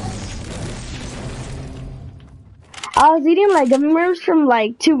 I was eating like gummy worms from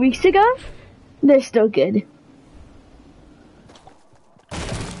like 2 weeks ago. They're still good.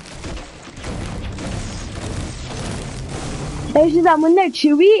 It's just that when they're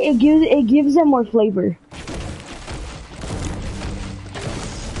chewy, it gives them more flavor.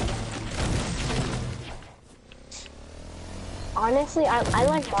 Honestly, I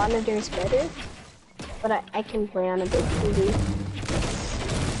like monitors better, but I can play on a big TV.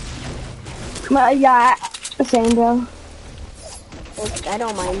 Well, yeah, same, bro. Like, I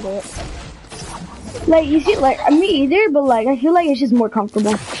don't mind it. Like, you see, like, me either, but like, I feel like it's just more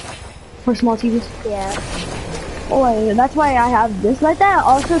comfortable for small TVs. Yeah. Oh, that's why I have this like that.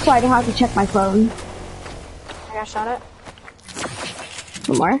 Also, so I don't have to check my phone. I got shot at.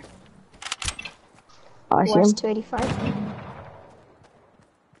 One more. Oh, I see him. West 285.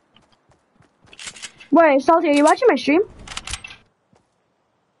 Wait, Salty, are you watching my stream?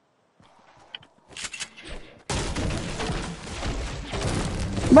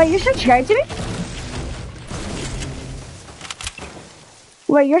 Wait, you're subscribed to me?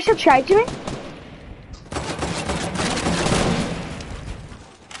 Wait, you're subscribed to me?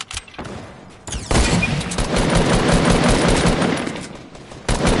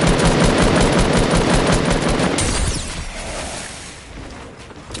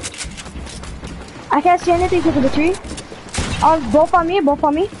 I can't see anything because of the tree. Both on me, both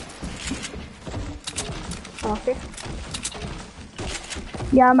on me. Okay.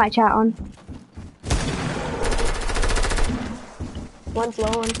 Yeah, my chat on. One's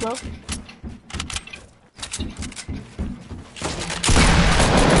low, one's low.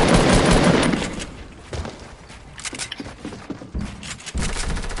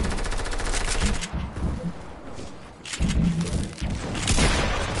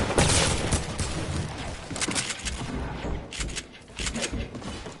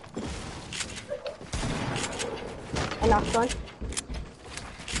 I knocked one.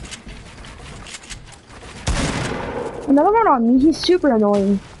 Another one on me, he's super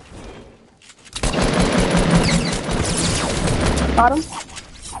annoying. Got him?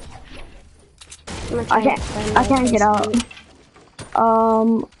 I can't get out.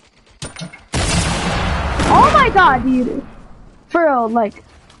 Oh my god, dude. For real, like.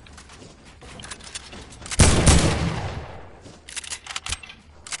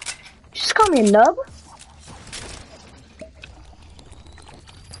 Just call me a nub?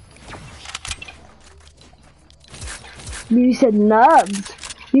 You said nubs.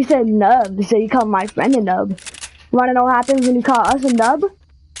 You said nub, so you called my friend a nub. Wanna know what happens when you call us a nub?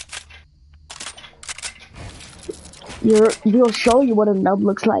 We'll show you what a nub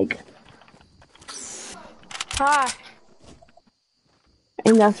looks like. Hi.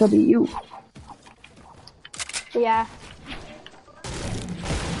 And that's up to you. Yeah.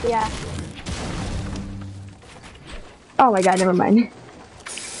 Yeah. Oh my god, never mind.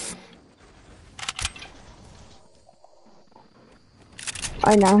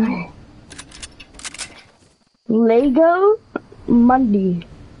 I know. Lego Monday.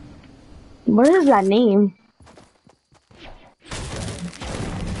 What is that name?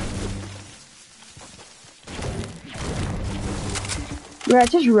 Yeah,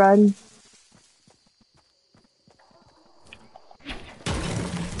 just run.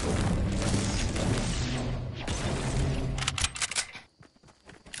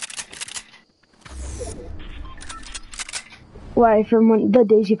 Why, from when the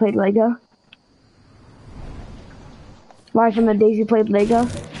days you played Lego? Why, from the days you played Lego?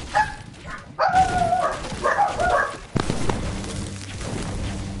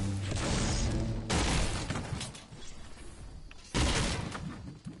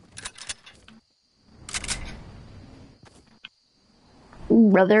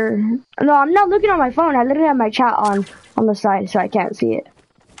 Brother. No, I'm not looking on my phone. I literally have my chat on the side, so I can't see it.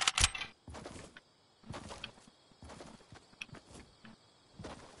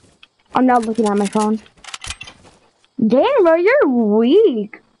 I'm not looking at my phone. Damn, bro, you're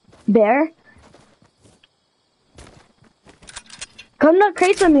weak, Bear. Come to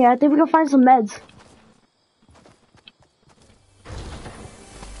crates with me. I think we can find some meds.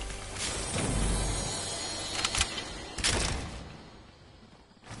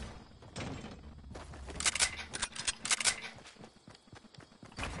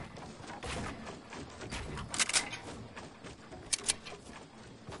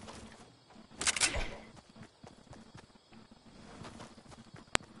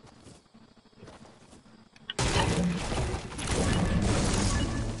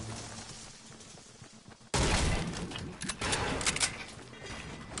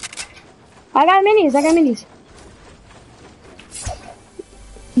 I got minis. I got minis.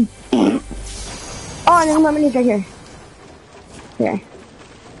 Oh, there's more minis right here. Here.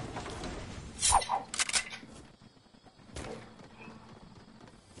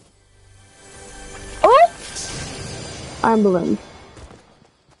 Oh! I'm ballooned.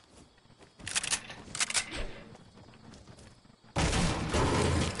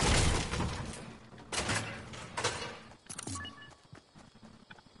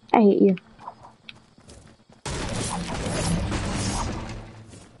 I hate you.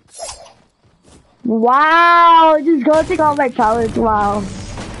 Wow, just go take all my pellets, wow.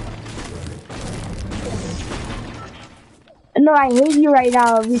 No, I hate you right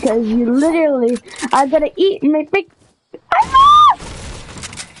now because you literally are gonna eat my big.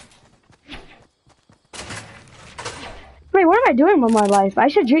 Wait, what am I doing with my life? I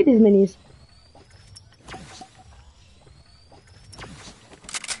should drink these minis.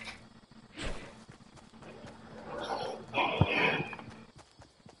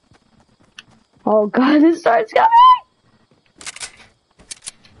 Oh god, this starts coming!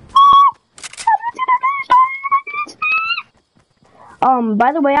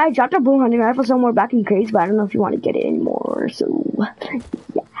 By the way, I dropped a blue hunting rifle somewhere back in crates, but I don't know if you want to get it anymore, so,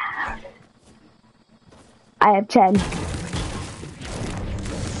 yeah. I have 10.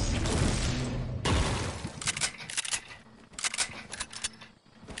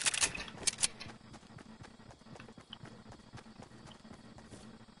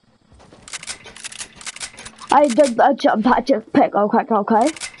 I did a chip pick, okay.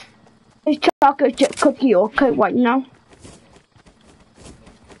 It's chocolate chip cookie, okay, right now.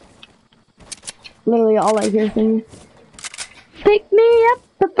 Literally all I hear from you. Pick me up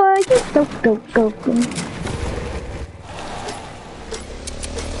before you go.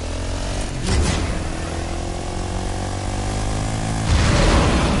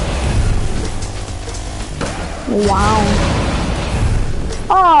 Wow.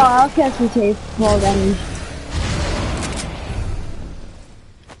 Oh, I'll catch me tape. Well then.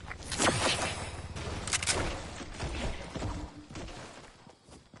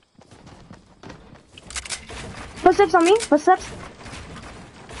 Footsteps on me, footsteps.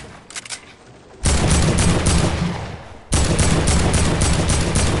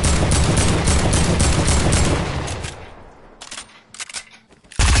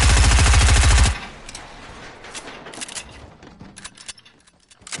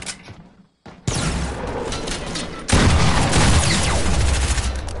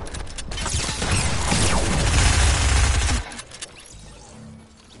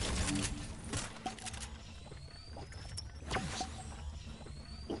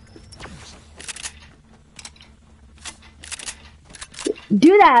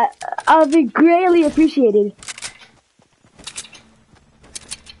 Do that. I'll be greatly appreciated.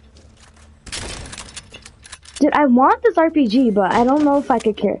 Dude, I want this RPG, but I don't know if I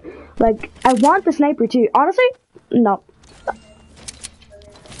could care. Like, I want the sniper too. Honestly, no.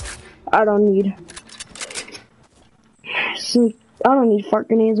 I don't need. I don't need fart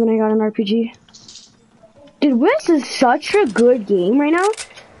grenades when I got an RPG. Dude, this is such a good game right now.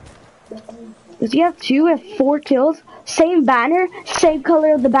 Because you have 2 and 4 kills. Same banner, same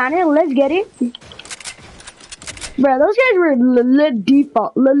color of the banner. Let's get it. Bro, those guys were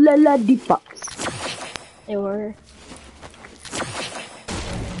defaults. They were.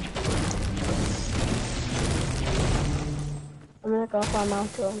 I'm gonna go for a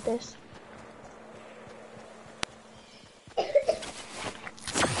mount on this.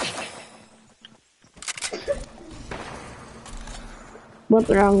 Went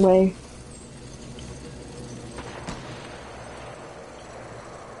the wrong way.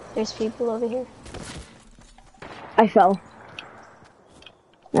 There's people over here. I fell.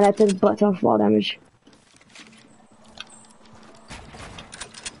 And I took butt off fall damage.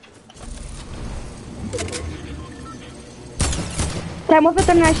 Time with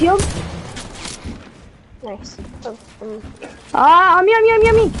a nice shield. Nice. Ah, on me.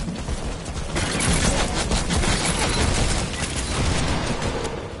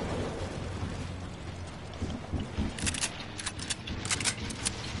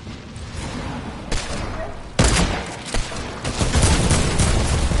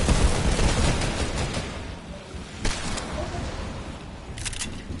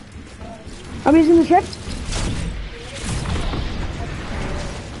 I'm using the trip.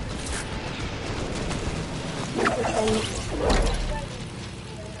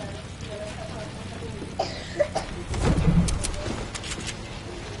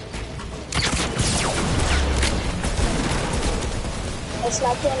 I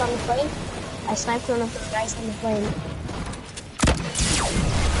sniped one on the plane. I sniped one of the guys on the plane.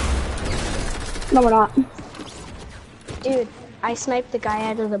 No, we're not. Dude, I sniped the guy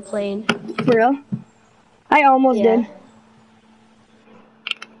out of the plane. For real? I almost did.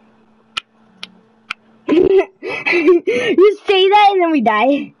 You say that and then we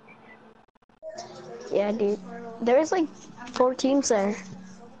die. Yeah, dude. There's like 4 teams there.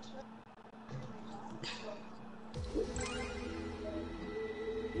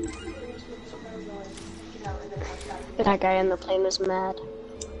 That guy on the plane was mad.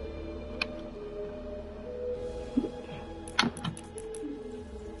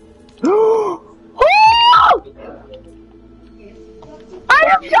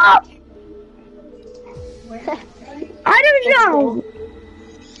 Item shop! Item shop!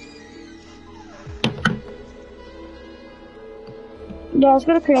 Yeah, I was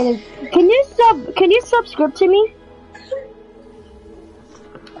gonna create it. Can you subscribe to me?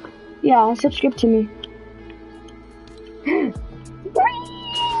 Yeah, subscribe to me.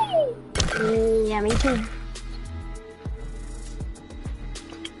 Yeah, me too.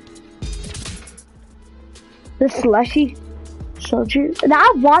 The slushy soldier.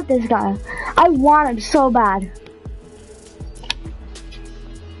 I want this guy. I want him so bad.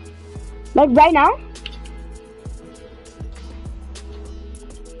 Like right now?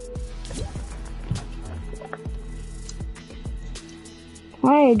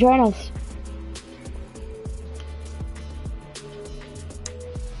 Alright, join us.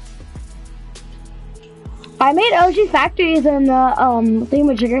 I made OG factories in the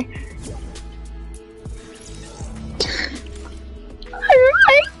thingamajigger.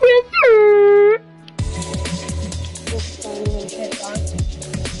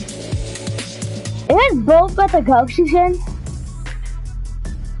 It has both got the galaxy skin.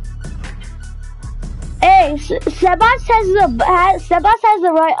 Hey, Sebas has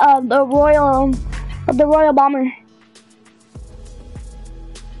the royal bomber.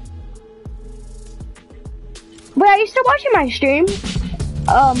 Wait, are you still watching my stream?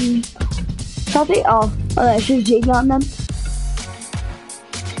 Salty? Oh, that's just Jake on them.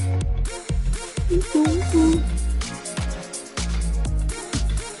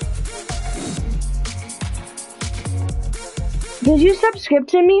 Did you subscribe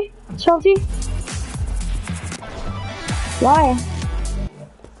to me, Salty? Why?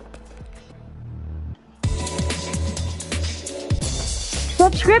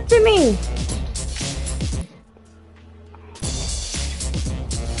 Subscribe to me!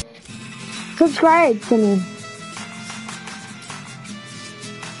 Subscribe to me.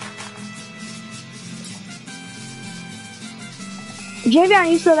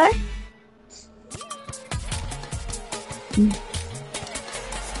 Javion, you still there?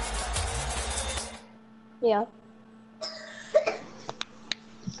 Yeah.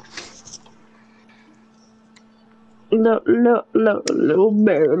 Little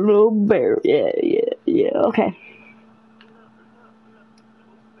bear, yeah, okay.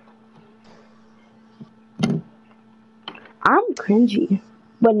 I'm cringy,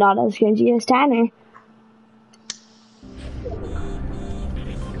 but not as cringy as Tanner.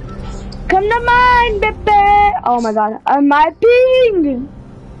 Come to mine, baby! Oh my god, my ping!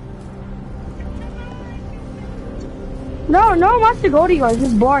 No one wants to go to yours,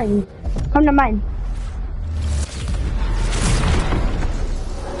 it's boring. Come to mine.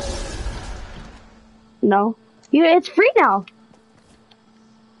 No. It's free now.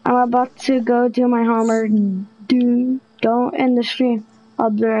 I'm about to go do my homework. Don't end the stream.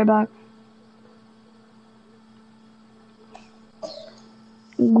 I'll be right back.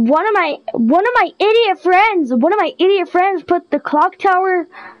 One of my idiot friends put the clock tower,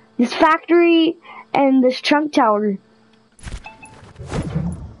 this factory, and this trunk tower.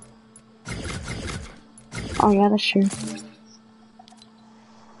 Oh yeah, that's true.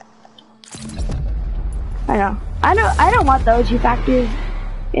 I don't want the OG factories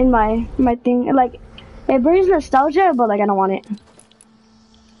in my thing. Like, it brings nostalgia, but like I don't want it.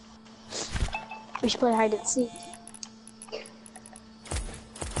 We should play hide and seek.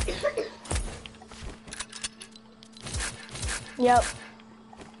 Yep.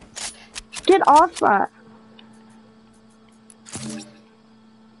 Get off that.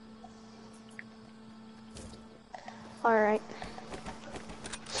 Alright.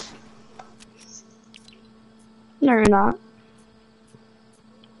 No, you're not.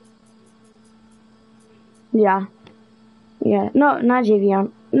 Yeah. Yeah. No, not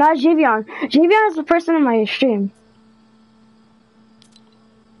Javion. Not Javion. Javion is the person in my stream.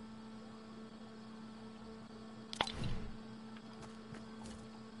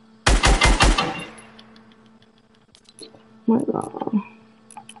 My God.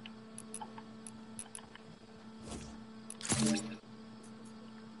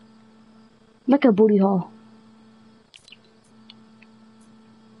 Like a booty hole.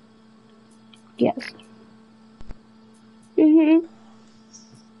 Yes.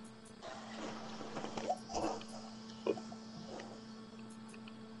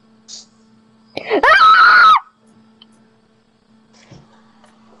 Ah!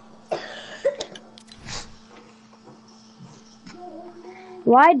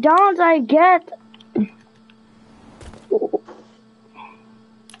 Why don't I get...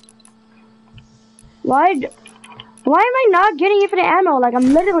 Why am I not getting infinite ammo? Like,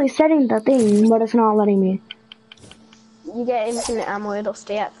 I'm literally setting the thing, but it's not letting me. You get infinite ammo, it'll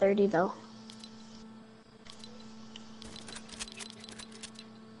stay at 30 though.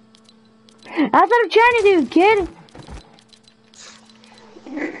 That's what I'm trying to do, kid!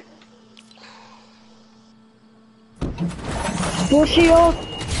 Full shield,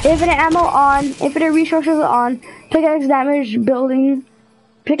 infinite ammo on, infinite resources on, pickaxe building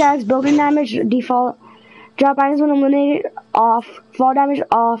damage default, drop items when eliminated off, fall damage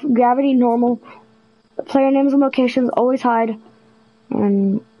off, gravity normal, player names and locations always hide,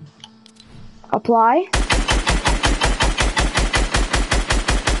 and apply.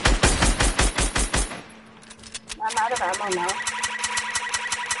 ammo now.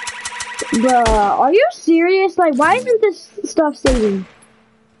 Bruh, are you serious? Like, why isn't this stuff saving?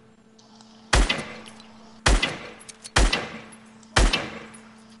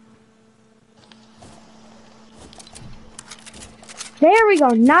 There we go.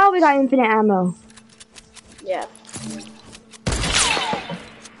 Now we got infinite ammo. Yeah.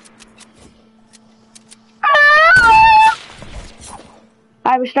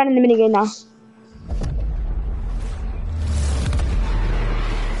 Alright, we're starting the minigame now.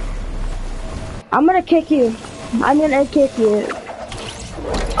 I'm gonna kick you. I'm gonna kick you.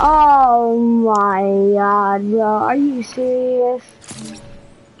 Oh my god, bro. Are you serious?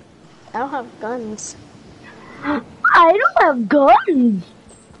 I don't have guns. I don't have guns.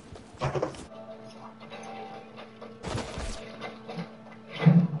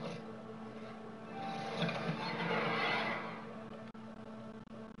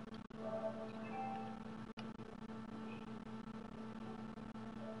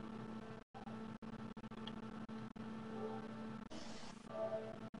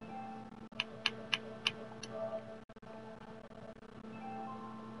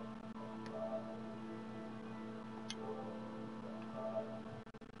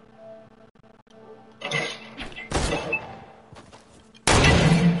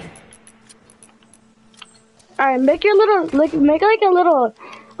 Alright, make your little, make like a little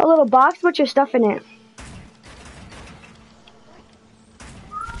box, put your stuff in it.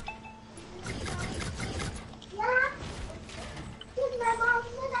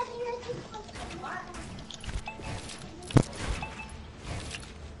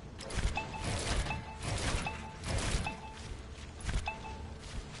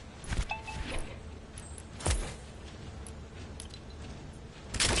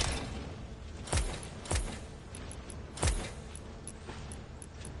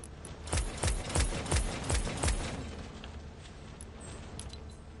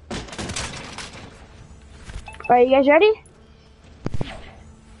 Alright, you guys ready?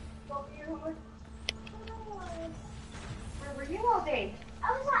 Where were you all day?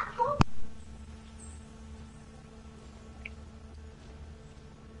 I was at home.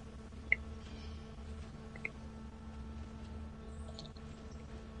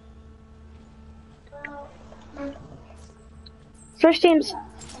 Switch teams.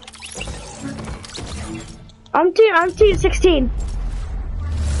 I'm team 16.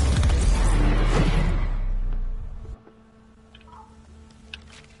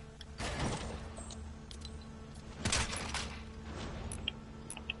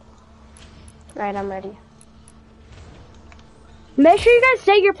 Alright, I'm ready. Make sure you guys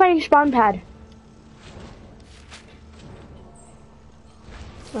say you're playing spawn pad.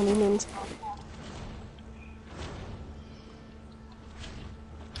 What do you mean?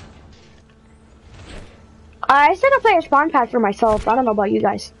 I said I play a spawn pad for myself. I don't know about you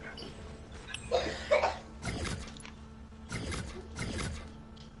guys.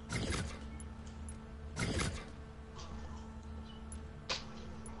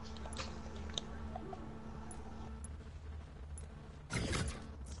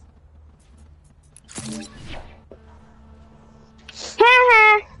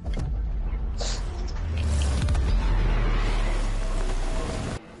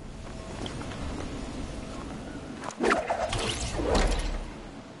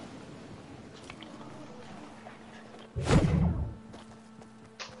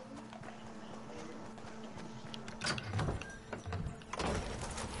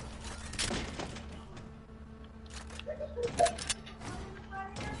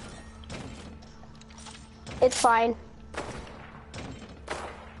 It's fine.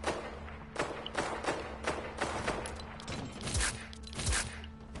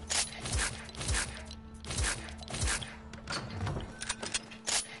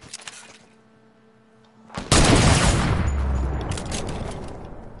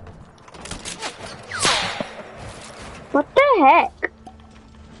 What the heck?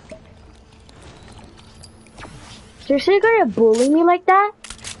 Seriously, you're gonna bully me like that?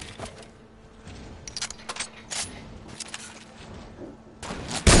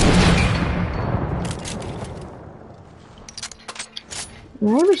 I'm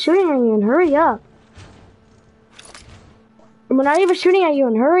not even shooting at you and hurry up. We're not even shooting at you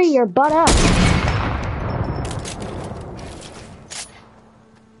and hurry your butt up.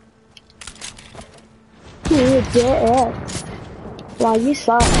 You dead. Wow, you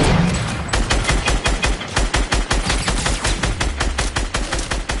suck.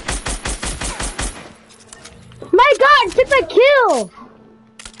 My god, took my kill!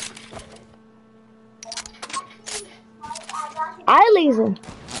 I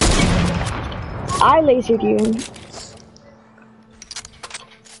lasered you.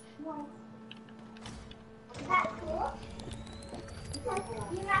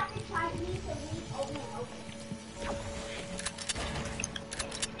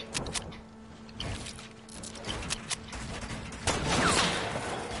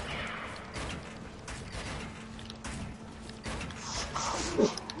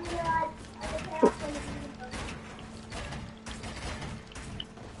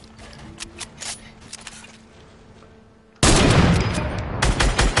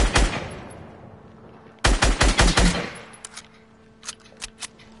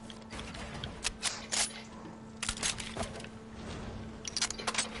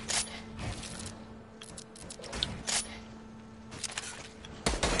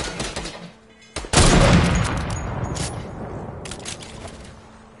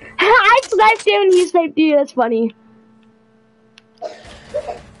 I sniped him and you sniped you. That's funny.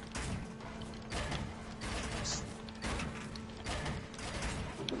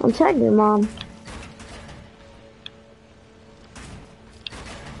 I'm tagging your mom.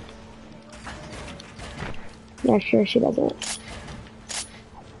 Yeah, sure, she doesn't.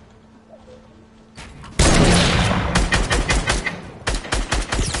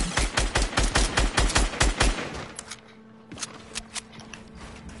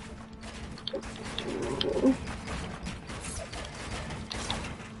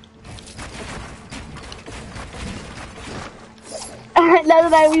 That's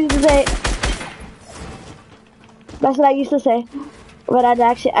what I used to say. That's what I used to say. But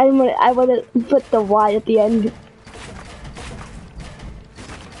I wouldn't put the Y at the end.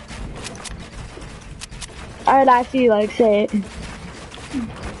 I'd actually like say it.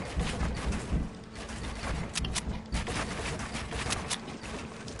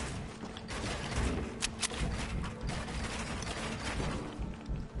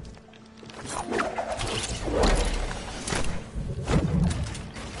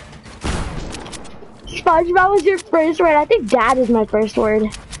 SpongeBob was your first word. I think Dad is my first word.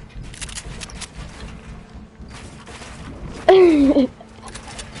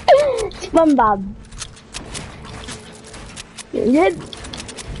 SpongeBob. You're good.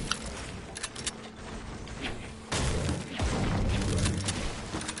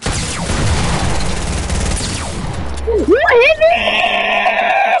 You hit me!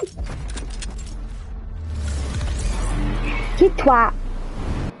 You twat.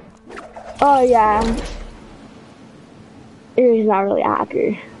 Oh yeah. He's not really a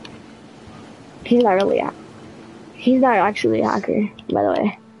hacker. He's not actually a hacker, by the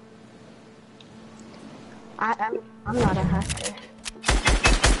way. I'm not a hacker.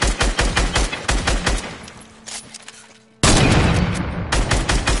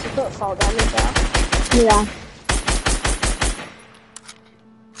 You put fall damage out? Yeah.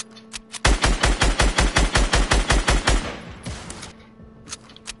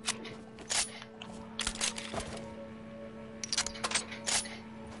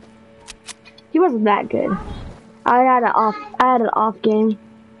 He wasn't that good. I had an off game.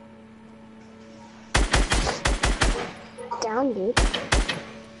 Down, dude.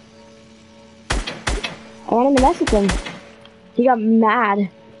 I wanted to mess with him. He got mad.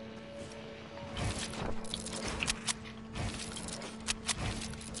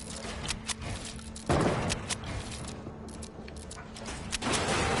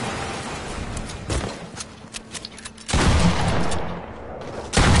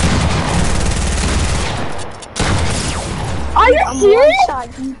 Are you serious?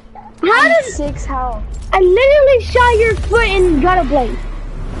 How did 6 health? I literally shot your foot and got a blade?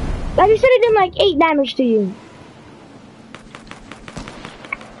 Like you said, it did like 8 damage to you.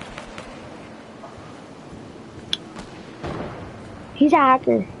 He's a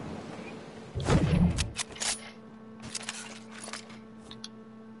hacker.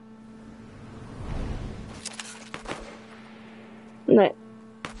 No,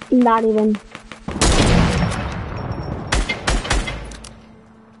 not even.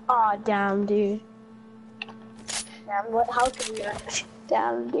 Aw, damn, dude. Damn, what? How could you not?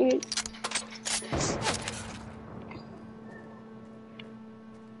 Damn, dude.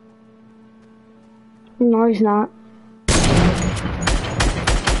 No, he's not.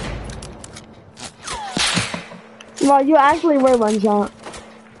 Well, you actually were one shot.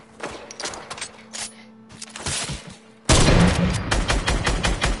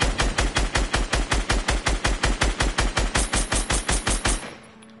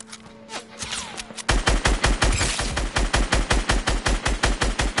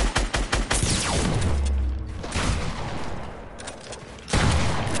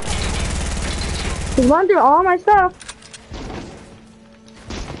 He's run through all my stuff.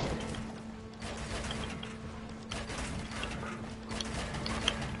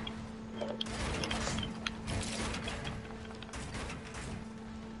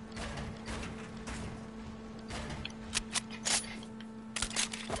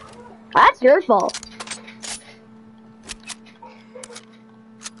 That's your fault.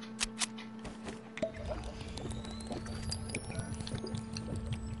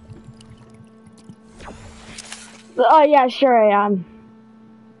 Oh yeah, sure I am.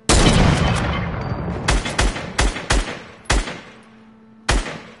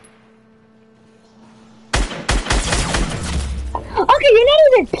 Okay, you're not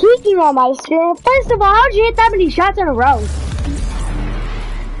even peeking on my screen. First of all, how'd you hit that many shots in a row?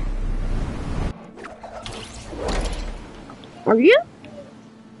 Are you?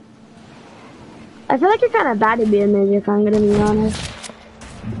 I feel like you're kind of bad at being mid, if I'm gonna be honest.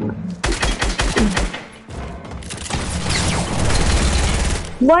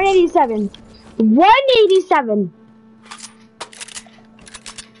 $187. $187.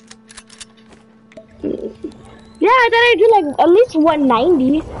 Yeah, I thought I'd do like at least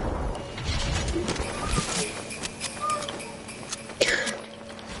 190.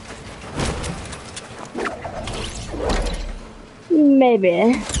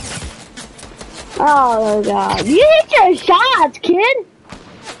 Maybe. Oh god. You hit your shots, kid!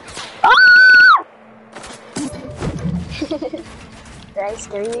 Ah! Did I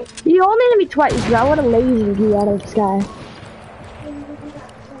scare you? You only hit me twice, bro. What a laser you out of the sky.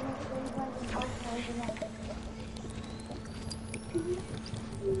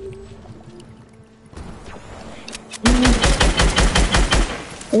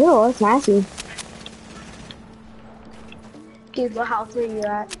 Ew, that's nasty. Dude, what house are you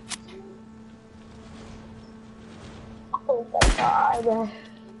at? Oh my god.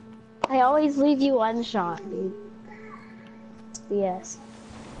 I always leave you one shot, dude. Yes.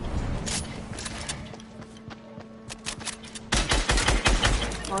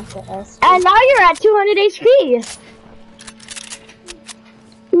 And now you're at 200 HP.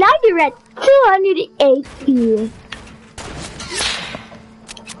 Now you're at 200 HP.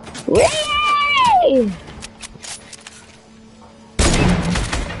 Whee!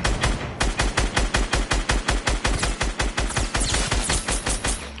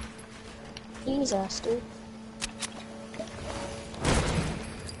 Jesus, dude.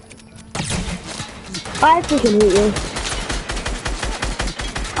 I freaking hate you.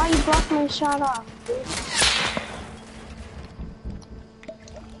 Oh, you blocked my shot off, dude.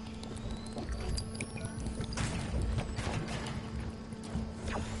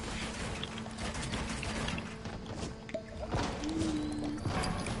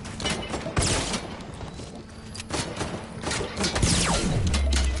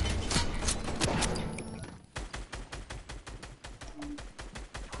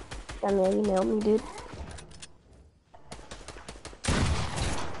 Damn, yeah, you nailed me, dude.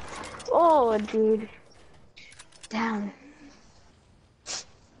 Oh, dude. Damn.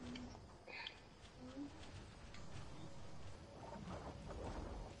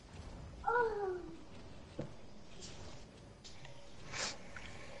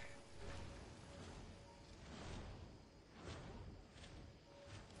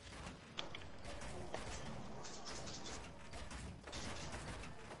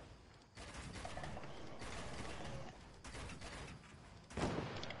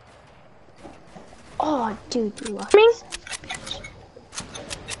 Oh, dude, you lost me.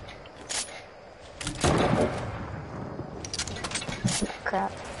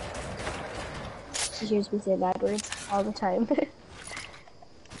 Crap. She hears me say bad words all the time.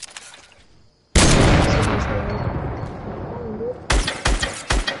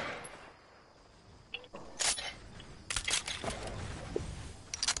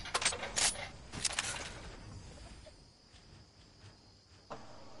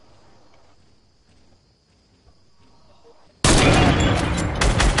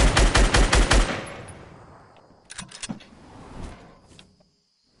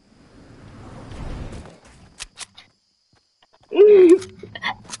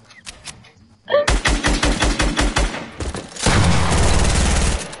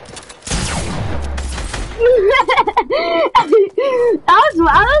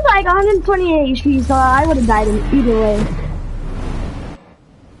 I was like 128 HP, so I would have died either way.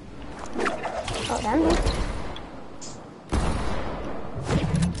 Oh, damn it.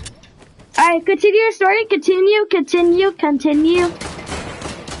 Alright, continue your story. Continue.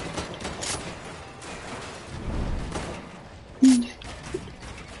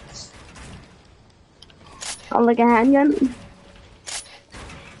 Oh, like a handgun.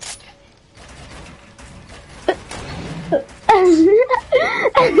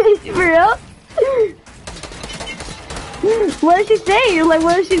 For real? What did she say? Like,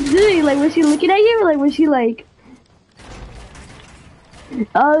 what was she doing? Like, was she looking at you? Or like, was she like...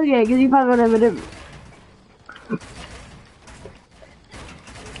 Oh, okay, because you probably would have been...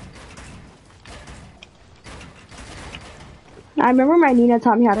 I remember my Nina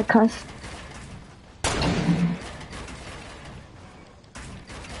taught me how to cuss.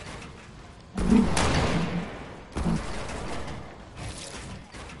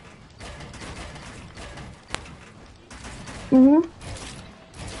 Mm-hmm.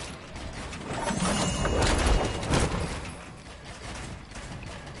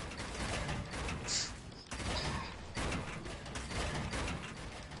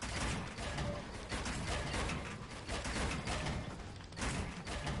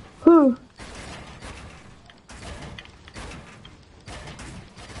 Who?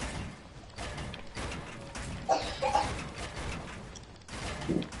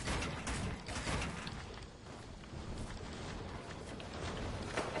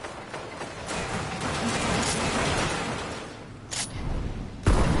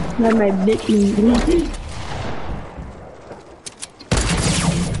 Not my bitch.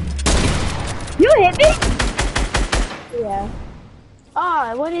 You hit me? Yeah.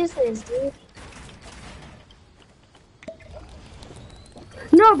 Ah, what is this, dude?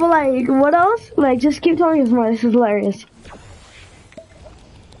 No, but like, what else? Like, just keep telling us more. This is hilarious.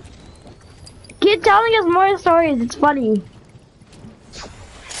 Keep telling us more stories. It's funny.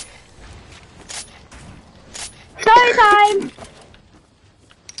 Story time!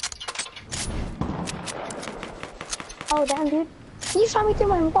 Oh, damn, dude. You shot me through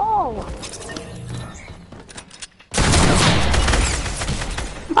my ball.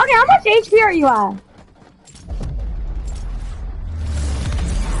 Okay, how much HP are you at?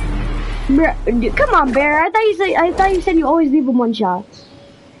 Come on, Bear. I thought you said you always leave him one shot.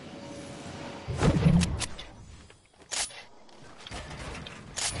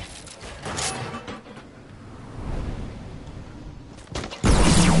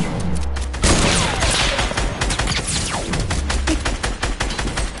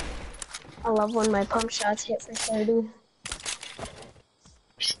 I love when my pump shots hit for 30.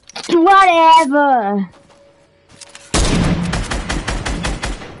 Whatever.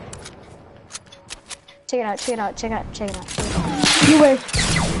 Check it out, check it out, check it out, check it out. Check it out. You wish.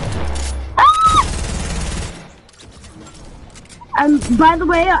 Ah! By the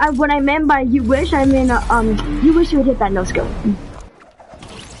way, what I meant by you wish, I mean, you wish you would hit that no scope.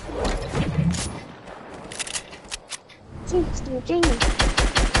 Jeez, dude, genius.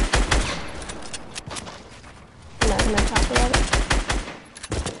 I'm not gonna talk about it.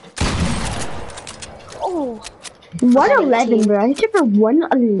 Oh! 111, bro. I hit you for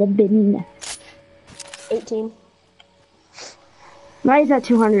 111. 18. Now he's at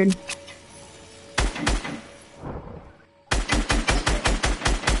 200.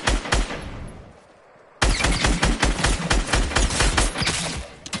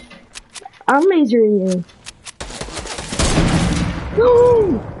 I'm lasering you. No!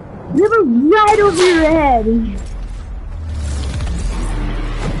 They were right over your head.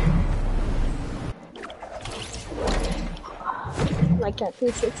 Like that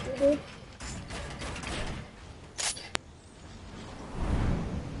 360, dude.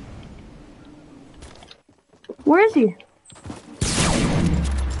 Where is he?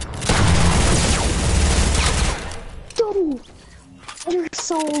 Dude! You're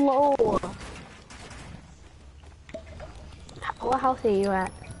so low! What health are you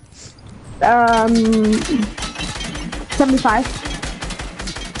at? 75.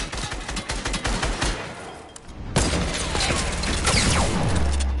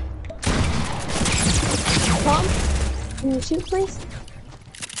 Tom? Can you shoot, please?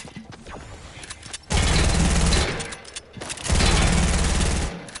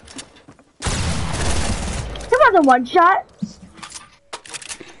 That was a one shot.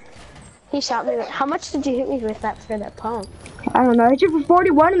 He shot me with, how much did you hit me with that for that pump? I don't know. I hit you for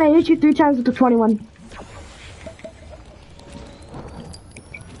 41 and I hit you 3 times with the 21.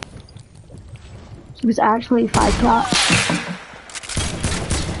 It was actually 5 shots.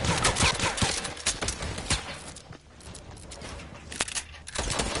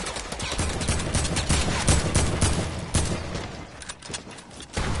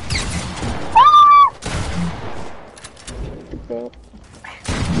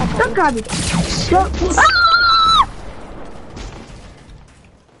 Don't grab me. Don't. Ah!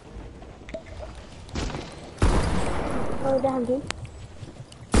 Oh, damn, dude.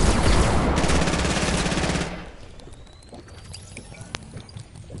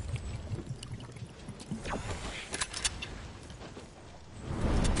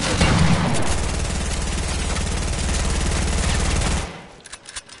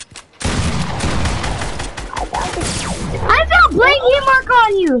 I got blank hit marker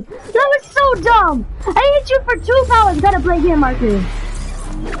on you. That was so dumb. I hit you for 2 powers. Got a blank hit marker.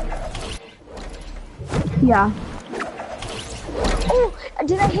 Yeah. Oh,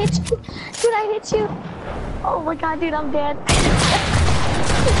 did I hit you? Did I hit you? Oh my god, dude, I'm dead. I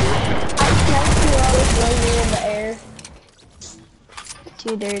sniped you while I was laying in the air.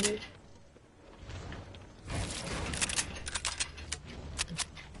 Too dirty.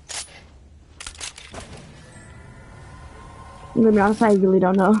 I'm gonna be honest, I really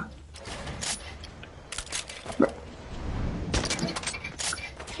don't know.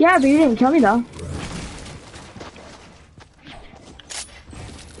 Yeah, but you didn't kill me though.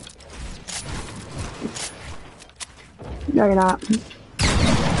 No, you're not.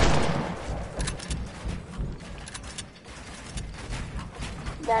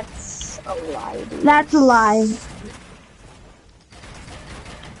 That's a lie, dude. That's a lie.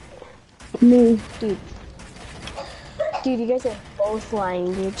 Me. Dude, you guys are both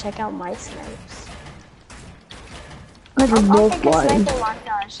lying, dude. Check out my snipes. I'll make a sniper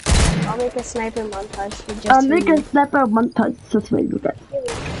montage. I'll make a sniper montage for just I'll make a sniper montage. That's what you get.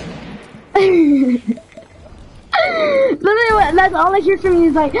 Literally, that's all I hear from you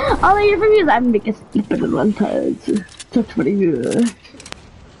is like, all I hear from you is I'm making a sniper montage. That's what I hear.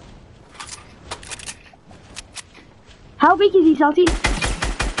 How big is he, Salty?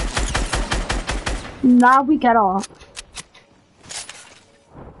 Not weak at all.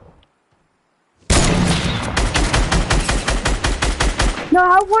 No,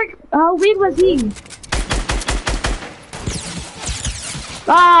 how weak was he?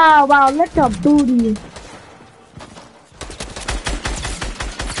 Ah, wow, look at booty.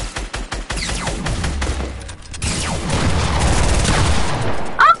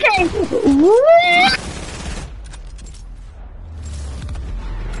 Okay. What?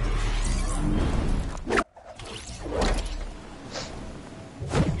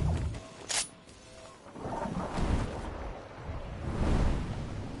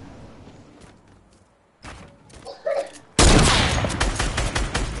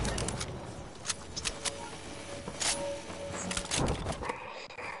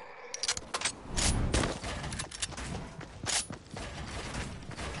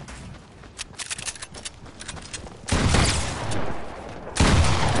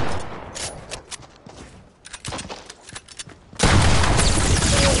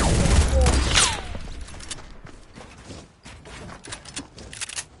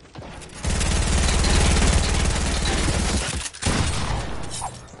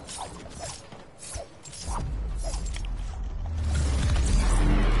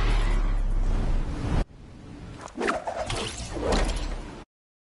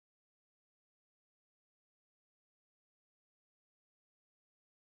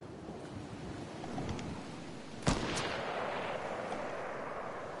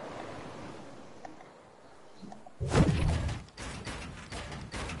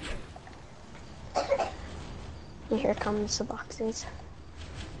 Here comes the boxes.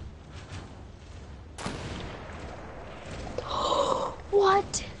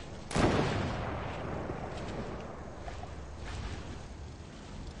 What?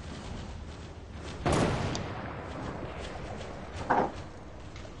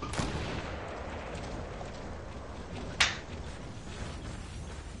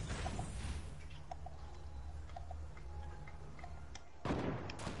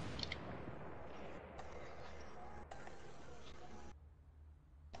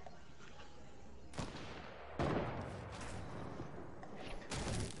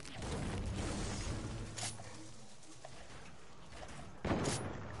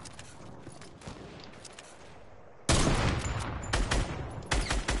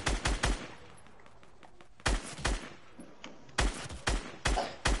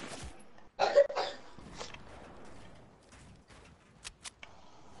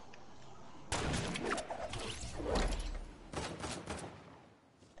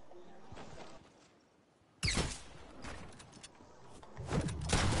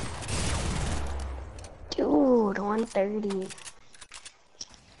 Dude, 130.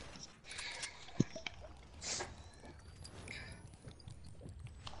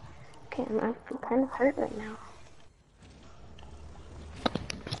 Okay, I'm kind of hurt right now.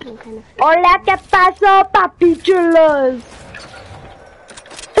 I'm kind of hurt. Hola, ¿qué pasó, papi chulos?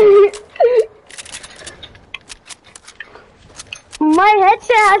 My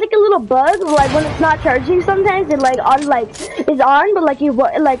headset has like a little bug, like when it's not charging. Sometimes it like on like is on, but like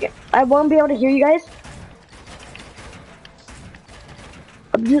like I won't be able to hear you guys.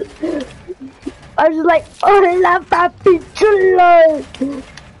 I was just like, hola, papi chulos.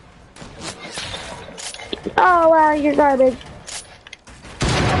 Oh wow, you're garbage.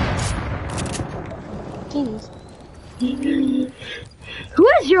 Jeez. Who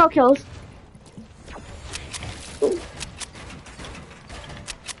has 0 kills?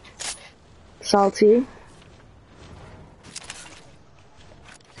 salty.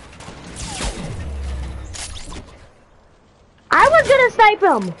 I was gonna snipe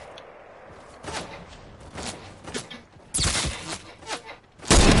him!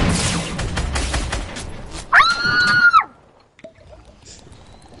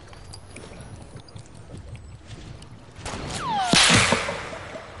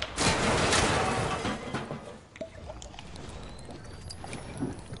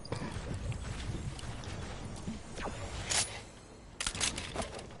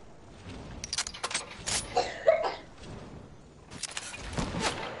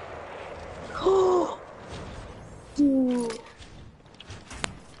 Dude.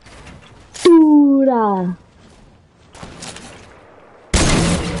 You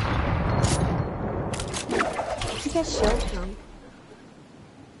get shield from?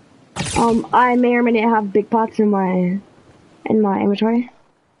 I may or may not have big pots in my inventory.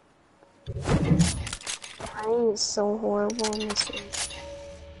 Mine is so horrible in this game.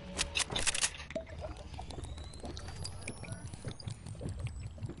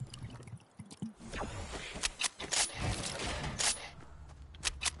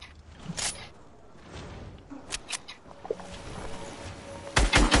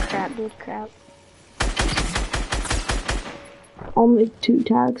 Crap, dude, crap. Only 2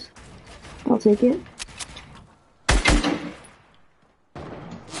 tags. I'll take it.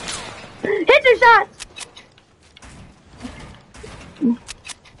 Hit your shots!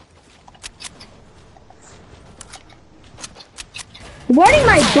 Warning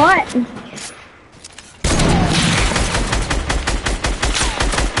my butt!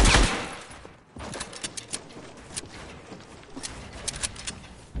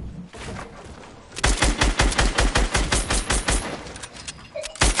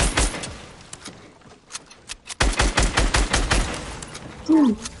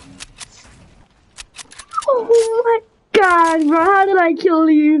 Oh my god, bro, how did I kill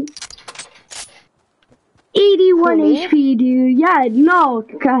you? 81 Me? HP, dude. Yeah, no,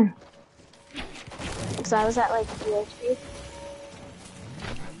 god. Because I was at like 3 HP.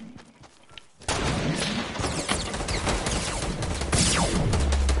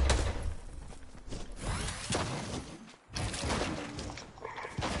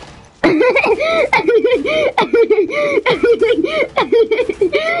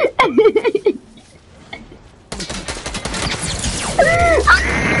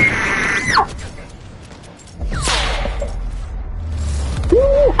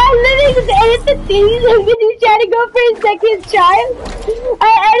 I literally just edit the things and when you try to go for a second try,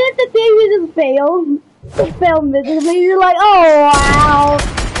 I edit the thing and just failed. Just failed miserably. You're like, oh wow.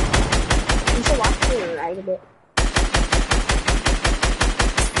 You should watch me write a bit.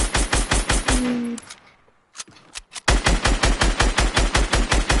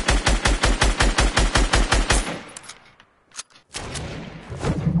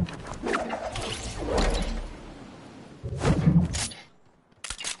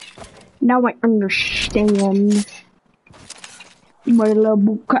 Now I understand. My little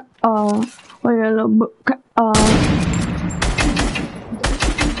book, my little book,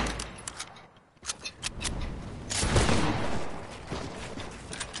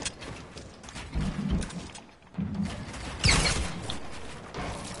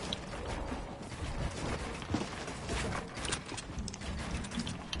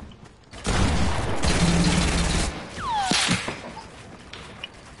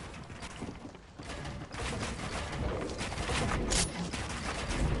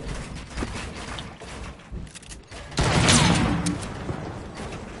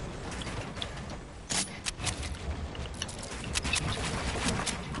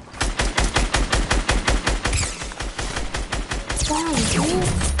 Damn, dude.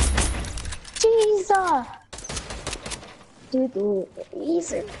 Jesus. Dude,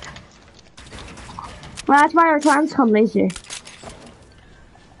 easy. well, that's why our clowns come later.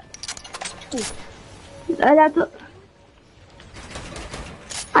 That's.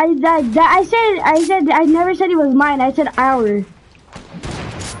 I never said it was mine. I said our.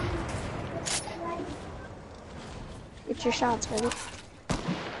 Get your shots, buddy.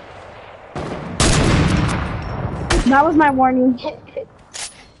 That was my warning.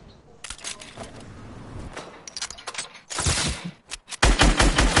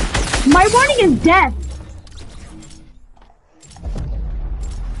 My warning is death.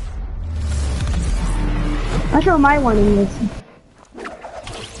 That's what my warning is.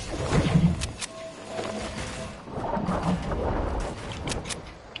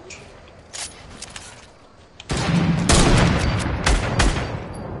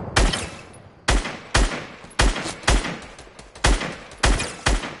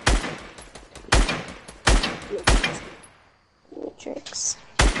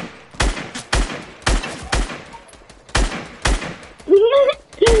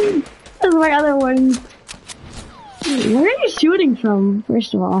 my other one. Where are you shooting from,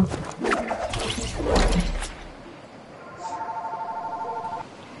 first of all?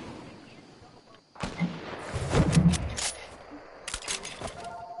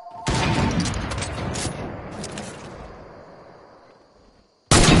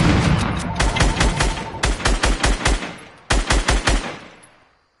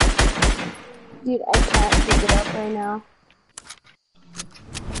 Dude, I can't pick it up right now.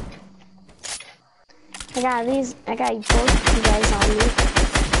 I got both you guys on me.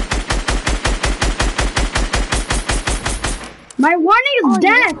 My warning is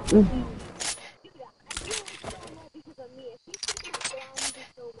death!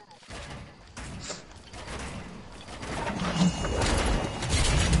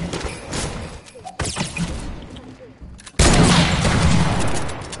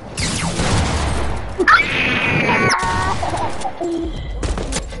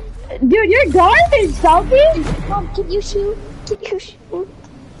 Dude, you're garbage, Selfie! Mom, can you shoot? Can you shoot?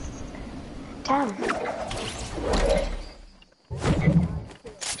 Damn.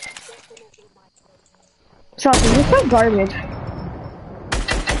 Selfie, you're so garbage.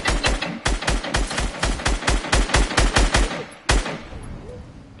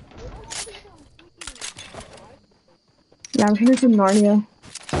 Yeah, I'm shooting from Narnia.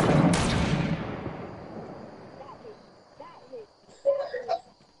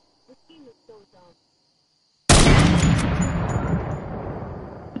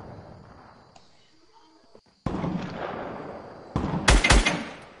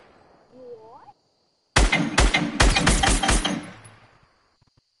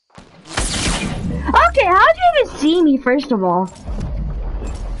 Okay, how'd you even see me, first of all?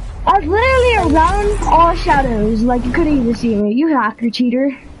 I was literally around all shadows, like you couldn't even see me. You hacker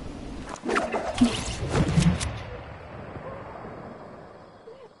cheater.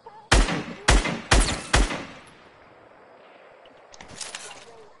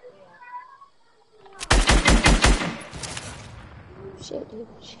 Shit, dude.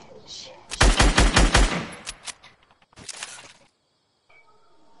 Shit.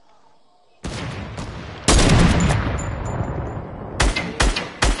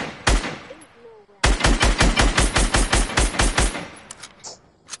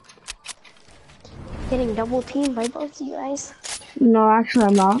 Getting double teamed by both of you guys. No, actually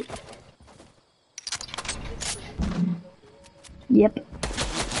I'm not. Yep.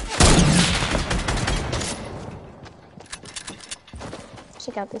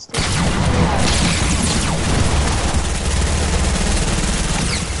 Check out this dude.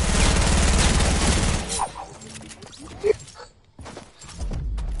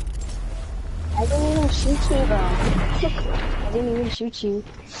 I didn't even shoot you, bro. I didn't even shoot you.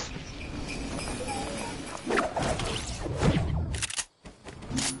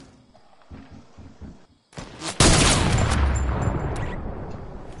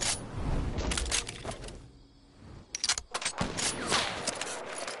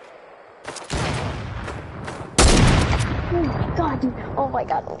 Oh my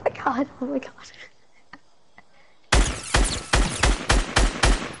god, oh my god, oh my god.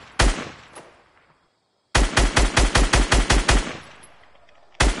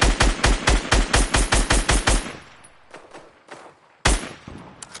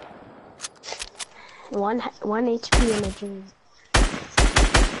 One HP in the dream.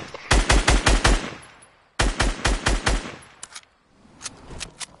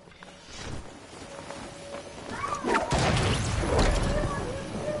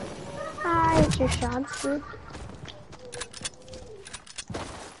 It's your shots, dude.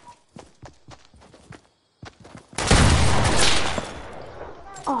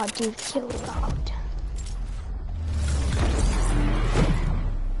 Oh, dude, kill out.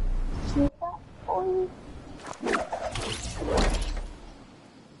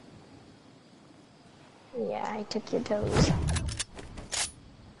 Yeah, I took your toes.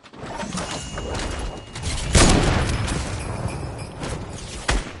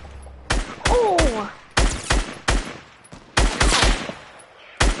 Oh!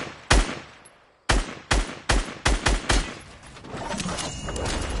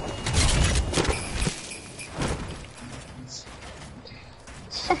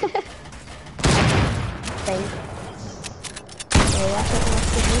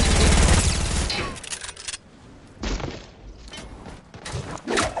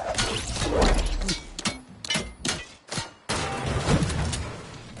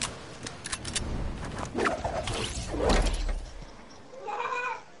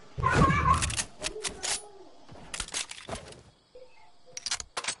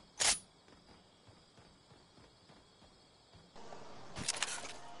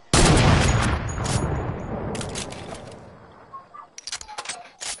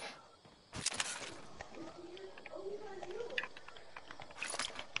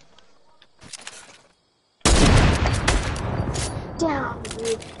 Down,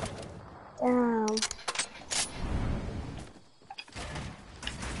 dude. Down.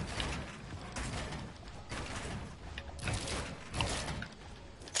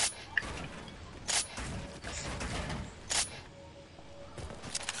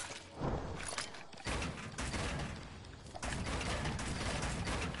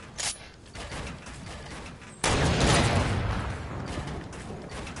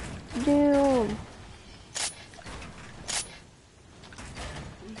 Dude.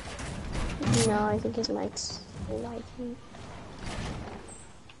 No, I think his mic's liking.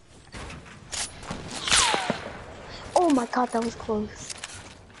 Oh my god, that was close.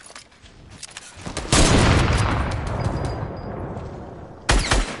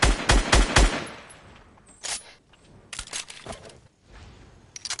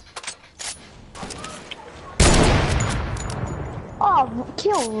 Oh,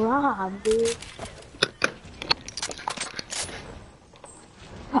 kill Rob, dude.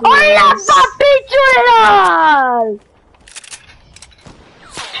 ¡Hola, papi chulo!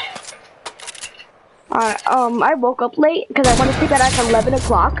 Alright, I woke up late because I went to sleep at 11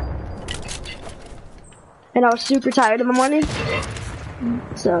 o'clock. And I was super tired in the morning.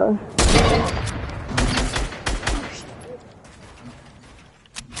 So.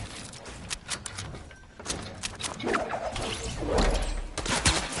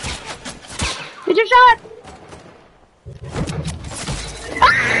 Get your shot!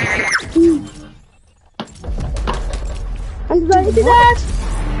 I'm ready to that.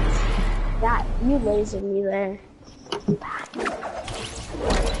 Yeah, you lasered me there.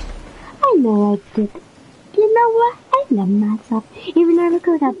 I know I did. You know what? I love myself. Even though I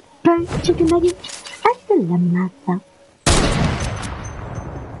could have burnt chicken nuggets, I still love myself.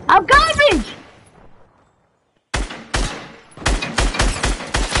 I'm garbage!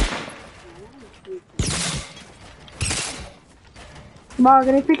 Wow, I'm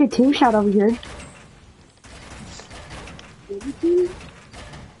gonna pick a team shot over here.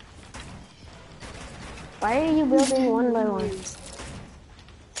 Why are you building one by one?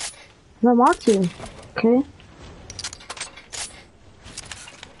 I want to. Okay.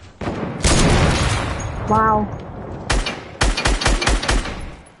 Wow.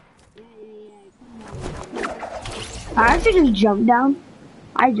 I actually just jumped down.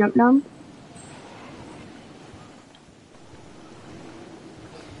 I jumped down.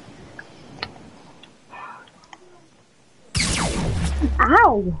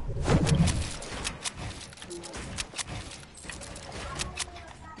 Ow!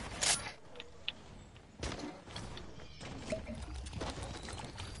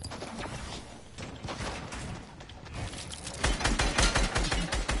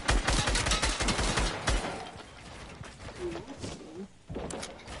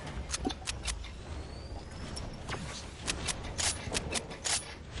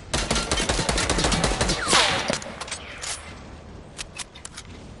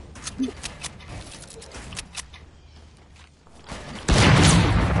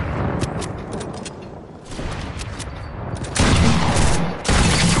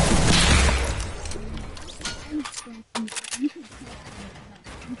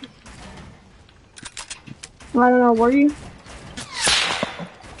 I don't know, were you?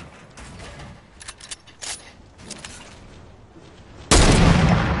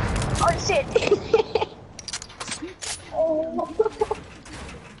 Oh shit!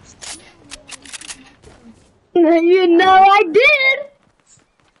 You know I did!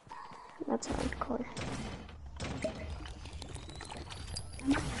 That's hardcore.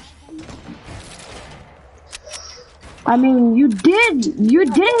 I mean, you didn't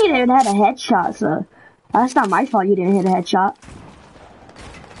even have a headshot, so that's not my fault you didn't hit a headshot.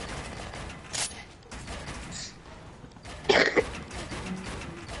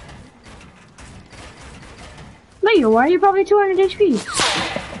 No, you weren't. You're probably 200 HP.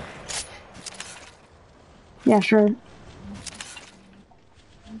 Yeah, sure.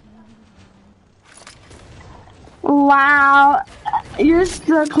 Wow, you're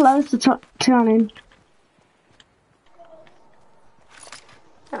so close to turning.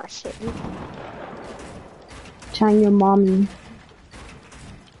 Oh shit. Telling your mommy.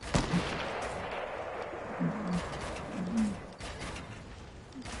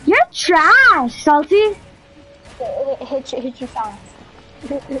 You're trash, Salty. Hit your shot.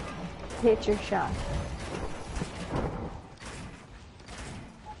 Hit your shot.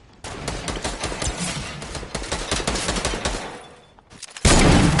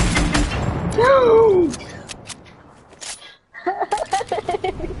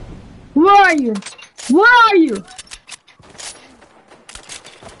 Where are you? Where are you?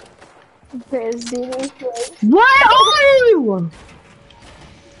 There's Dini. Where are you?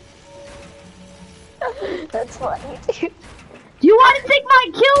 That's funny. Do you want to take my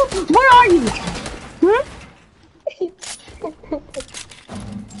kill? Where are you? Hmm?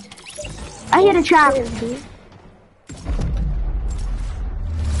 I hit a trap.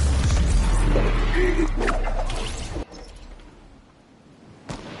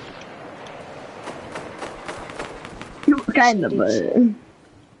 You kind of.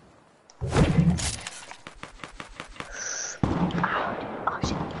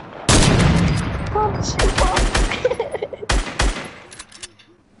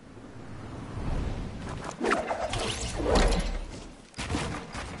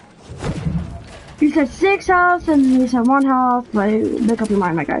 You said 6 health and you said 1 health, but make up your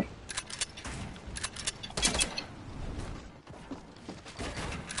mind, my guy.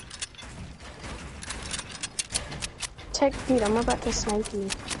 Tech, dude, I'm about to snipe you.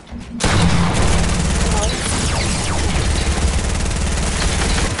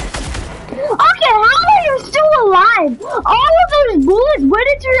 Okay, how are you still alive? All of those bullets went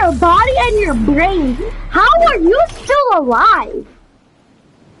into your body and your brain. How are you still alive?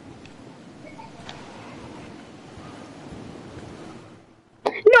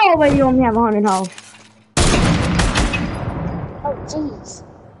 No way you only have 100 health. Oh, jeez.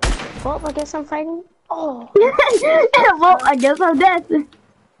 Well, I guess I'm fighting. Oh. Well, I guess I'm dead.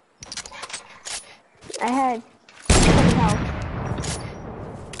 I had 20 health.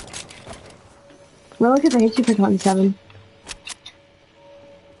 Well, because I hit you for 27.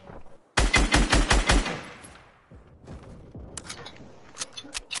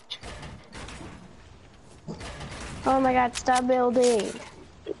 Oh my god, stop building.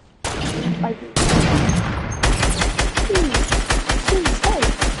 Like, please, hey.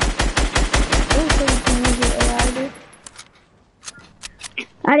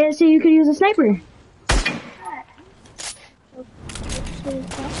 I didn't say you could use a sniper.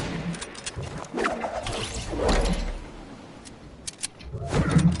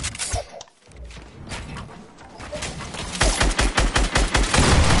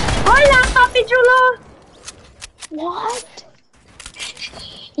 Hola, papi chulo. What?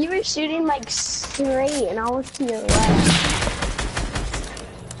 You were shooting like straight and I was to your left.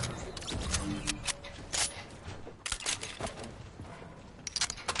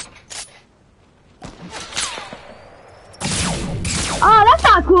 Oh, that's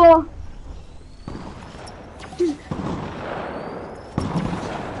not cool. Did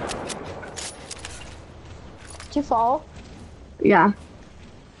you fall? Yeah.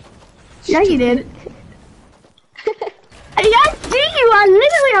 Yeah, you did. I see you. I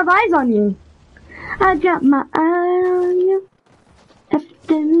literally have eyes on you. I got my eye on you.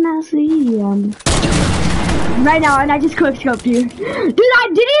 After I see you. Right now, and I just quick scoped you. Dude, I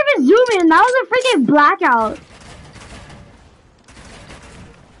didn't even zoom in. That was a freaking blackout.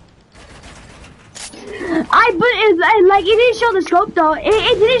 Like, it didn't show the scope, though. It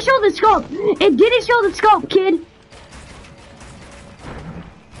didn't show the scope. It didn't show the scope, kid.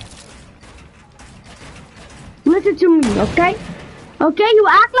 Listen to me, okay? Okay, you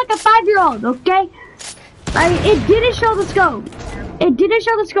act like a 5-year-old, okay? It didn't show the scope. It didn't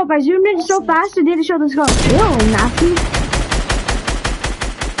show the scope. I zoomed in so fast, it didn't show the scope. Ew, nasty.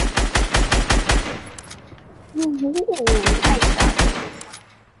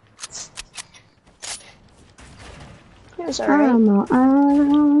 It's alright.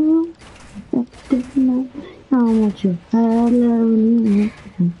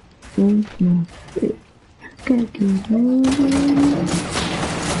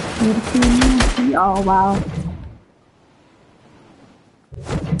 Oh wow.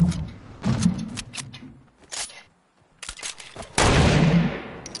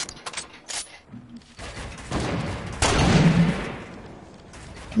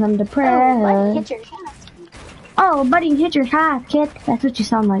 I'm depressed. Oh, buddy, hit your hat. Oh, buddy, hit your hat, kid. That's what you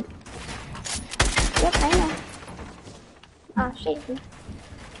sound like. Yep, I know. Ah, shit.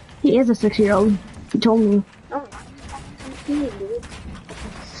 He is a 6-year-old. He told me. Oh, dude.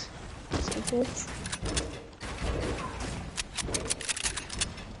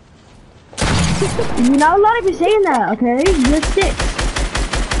 You're not allowed to be saying that, okay? You're 6.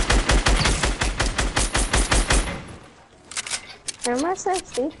 Am I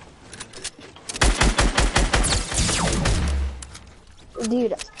 60?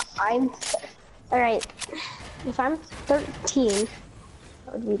 Dude, I'm... Alright, if I'm 13,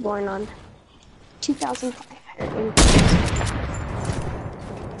 I would be born on 2,500.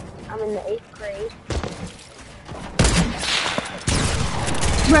 I'm in the 8th grade.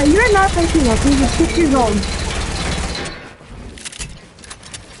 Bro, you're not 13, okay? You're 6 years old.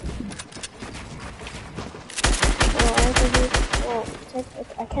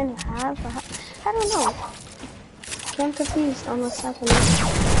 I can have... I don't know. I'm confused on what's happening.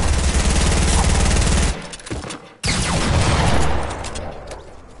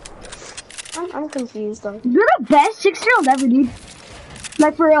 I'm confused though. You're the best 6-year-old ever, dude.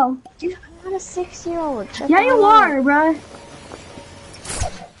 Like for real. Dude, I'm not a 6-year-old. Yeah, you are, bruh.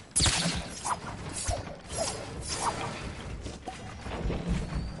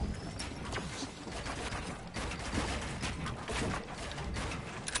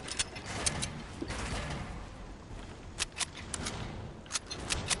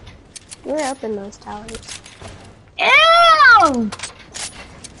 We're up in those towers. Ew!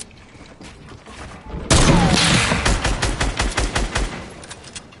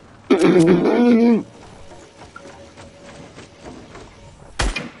 Dude,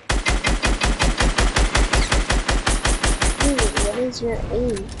 what is your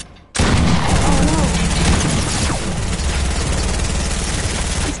aim?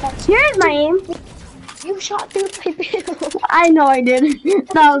 Here's my aim. You shot through my bill. I know I did.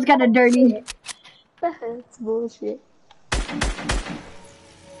 That was kind of dirty. That's bullshit.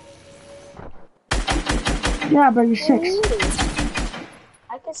 Yeah, but you're 6.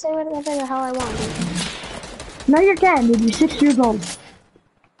 I can say whatever the hell I want. Dude. No, you can, dude. You're 6 years old.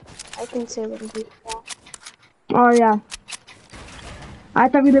 I can say whatever I want. Oh, yeah. I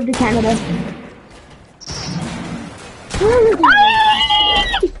thought we lived in Canada.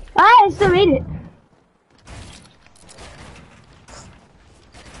 I still made it.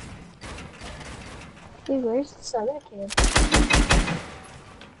 Dude, where's this other kid?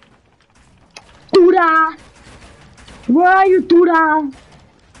 Duda! Where are you, Duda?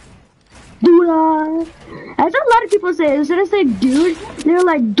 Duda! That's what a lot of people say. Instead of saying dude, they're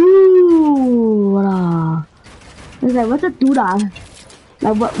like, Duda. It's like, what's a Duda?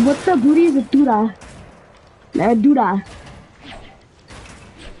 Like, what's the booty is a Duda? Duda.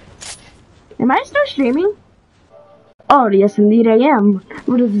 Am I still streaming? Oh, yes, indeed I am.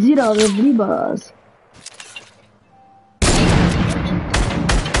 With 0 Libras.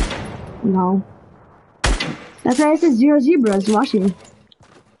 No. That's why I said 0 zebras watching.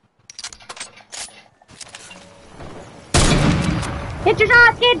 Hit your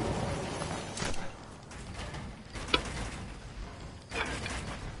shot, kid!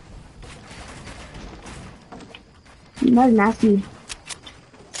 That's nasty.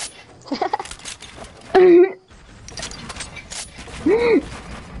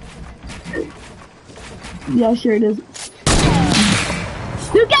 Yeah, sure it is.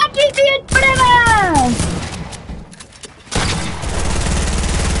 You can't keep me in forever!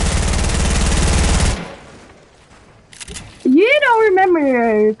 You don't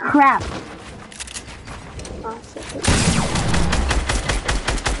remember crap.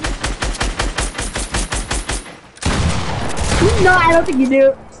 No, I don't think you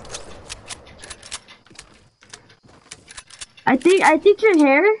do. I think your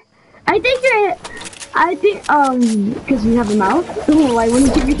hair. Because you have a mouth. Oh, I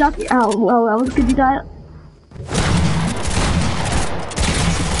wouldn't keep you talking. Oh, well, else could you die?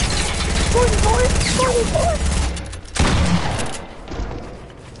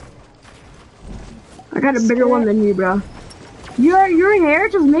 I got a bigger one than you, bro. Your hair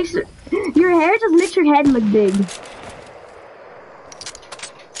just makes your head look big.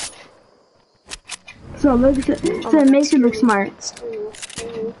 So it makes you look smart.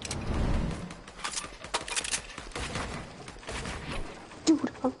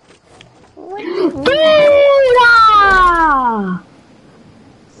 Duda!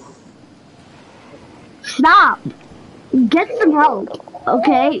 Stop! Get some help,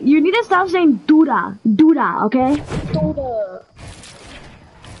 okay? You need to stop saying Duda. Duda, okay? Duda.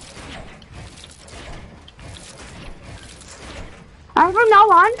 And from now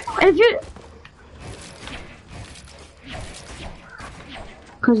on, if you...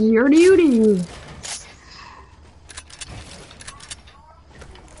 Cause you're duty.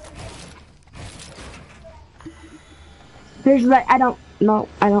 There's like, I don't know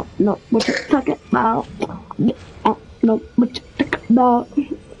what you're talking about. I don't know what you're talking about.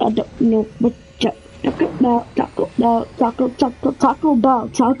 I don't know what you're talking about.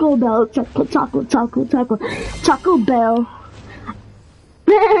 Taco Bell.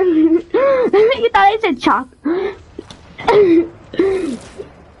 You thought I said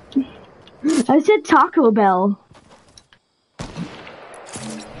I said Taco Bell.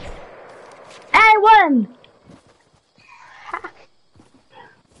 I won!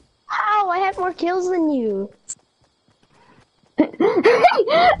 How? I have more kills than you. That's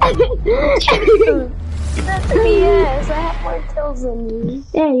BS. I have more kills than you.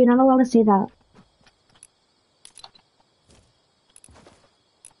 Yeah, you're not allowed to say that.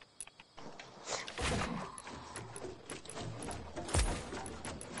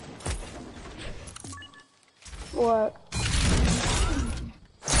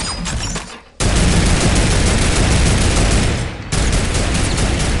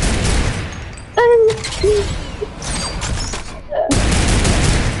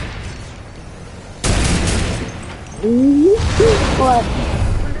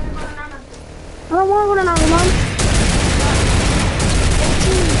 I don't want to go to Nagamon.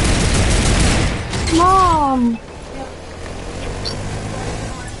 Mom.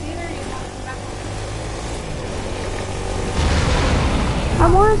 I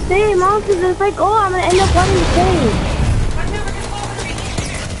want to stay, Mom, because it's like, oh, I'm going to end up wanting to stay.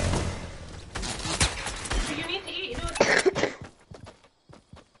 You need to eat.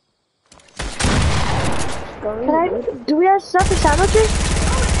 Do we have stuff for sandwiches?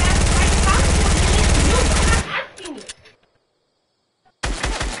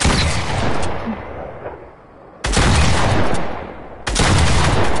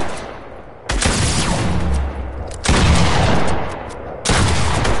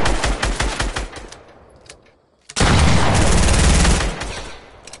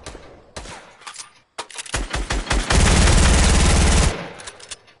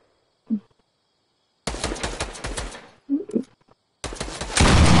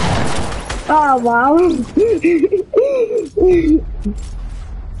 Oh, wow.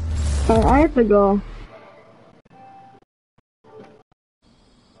 I have to go.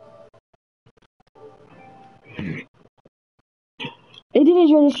 If you did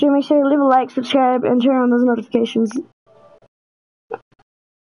enjoy the stream, make sure to leave a like, subscribe, and turn on those notifications.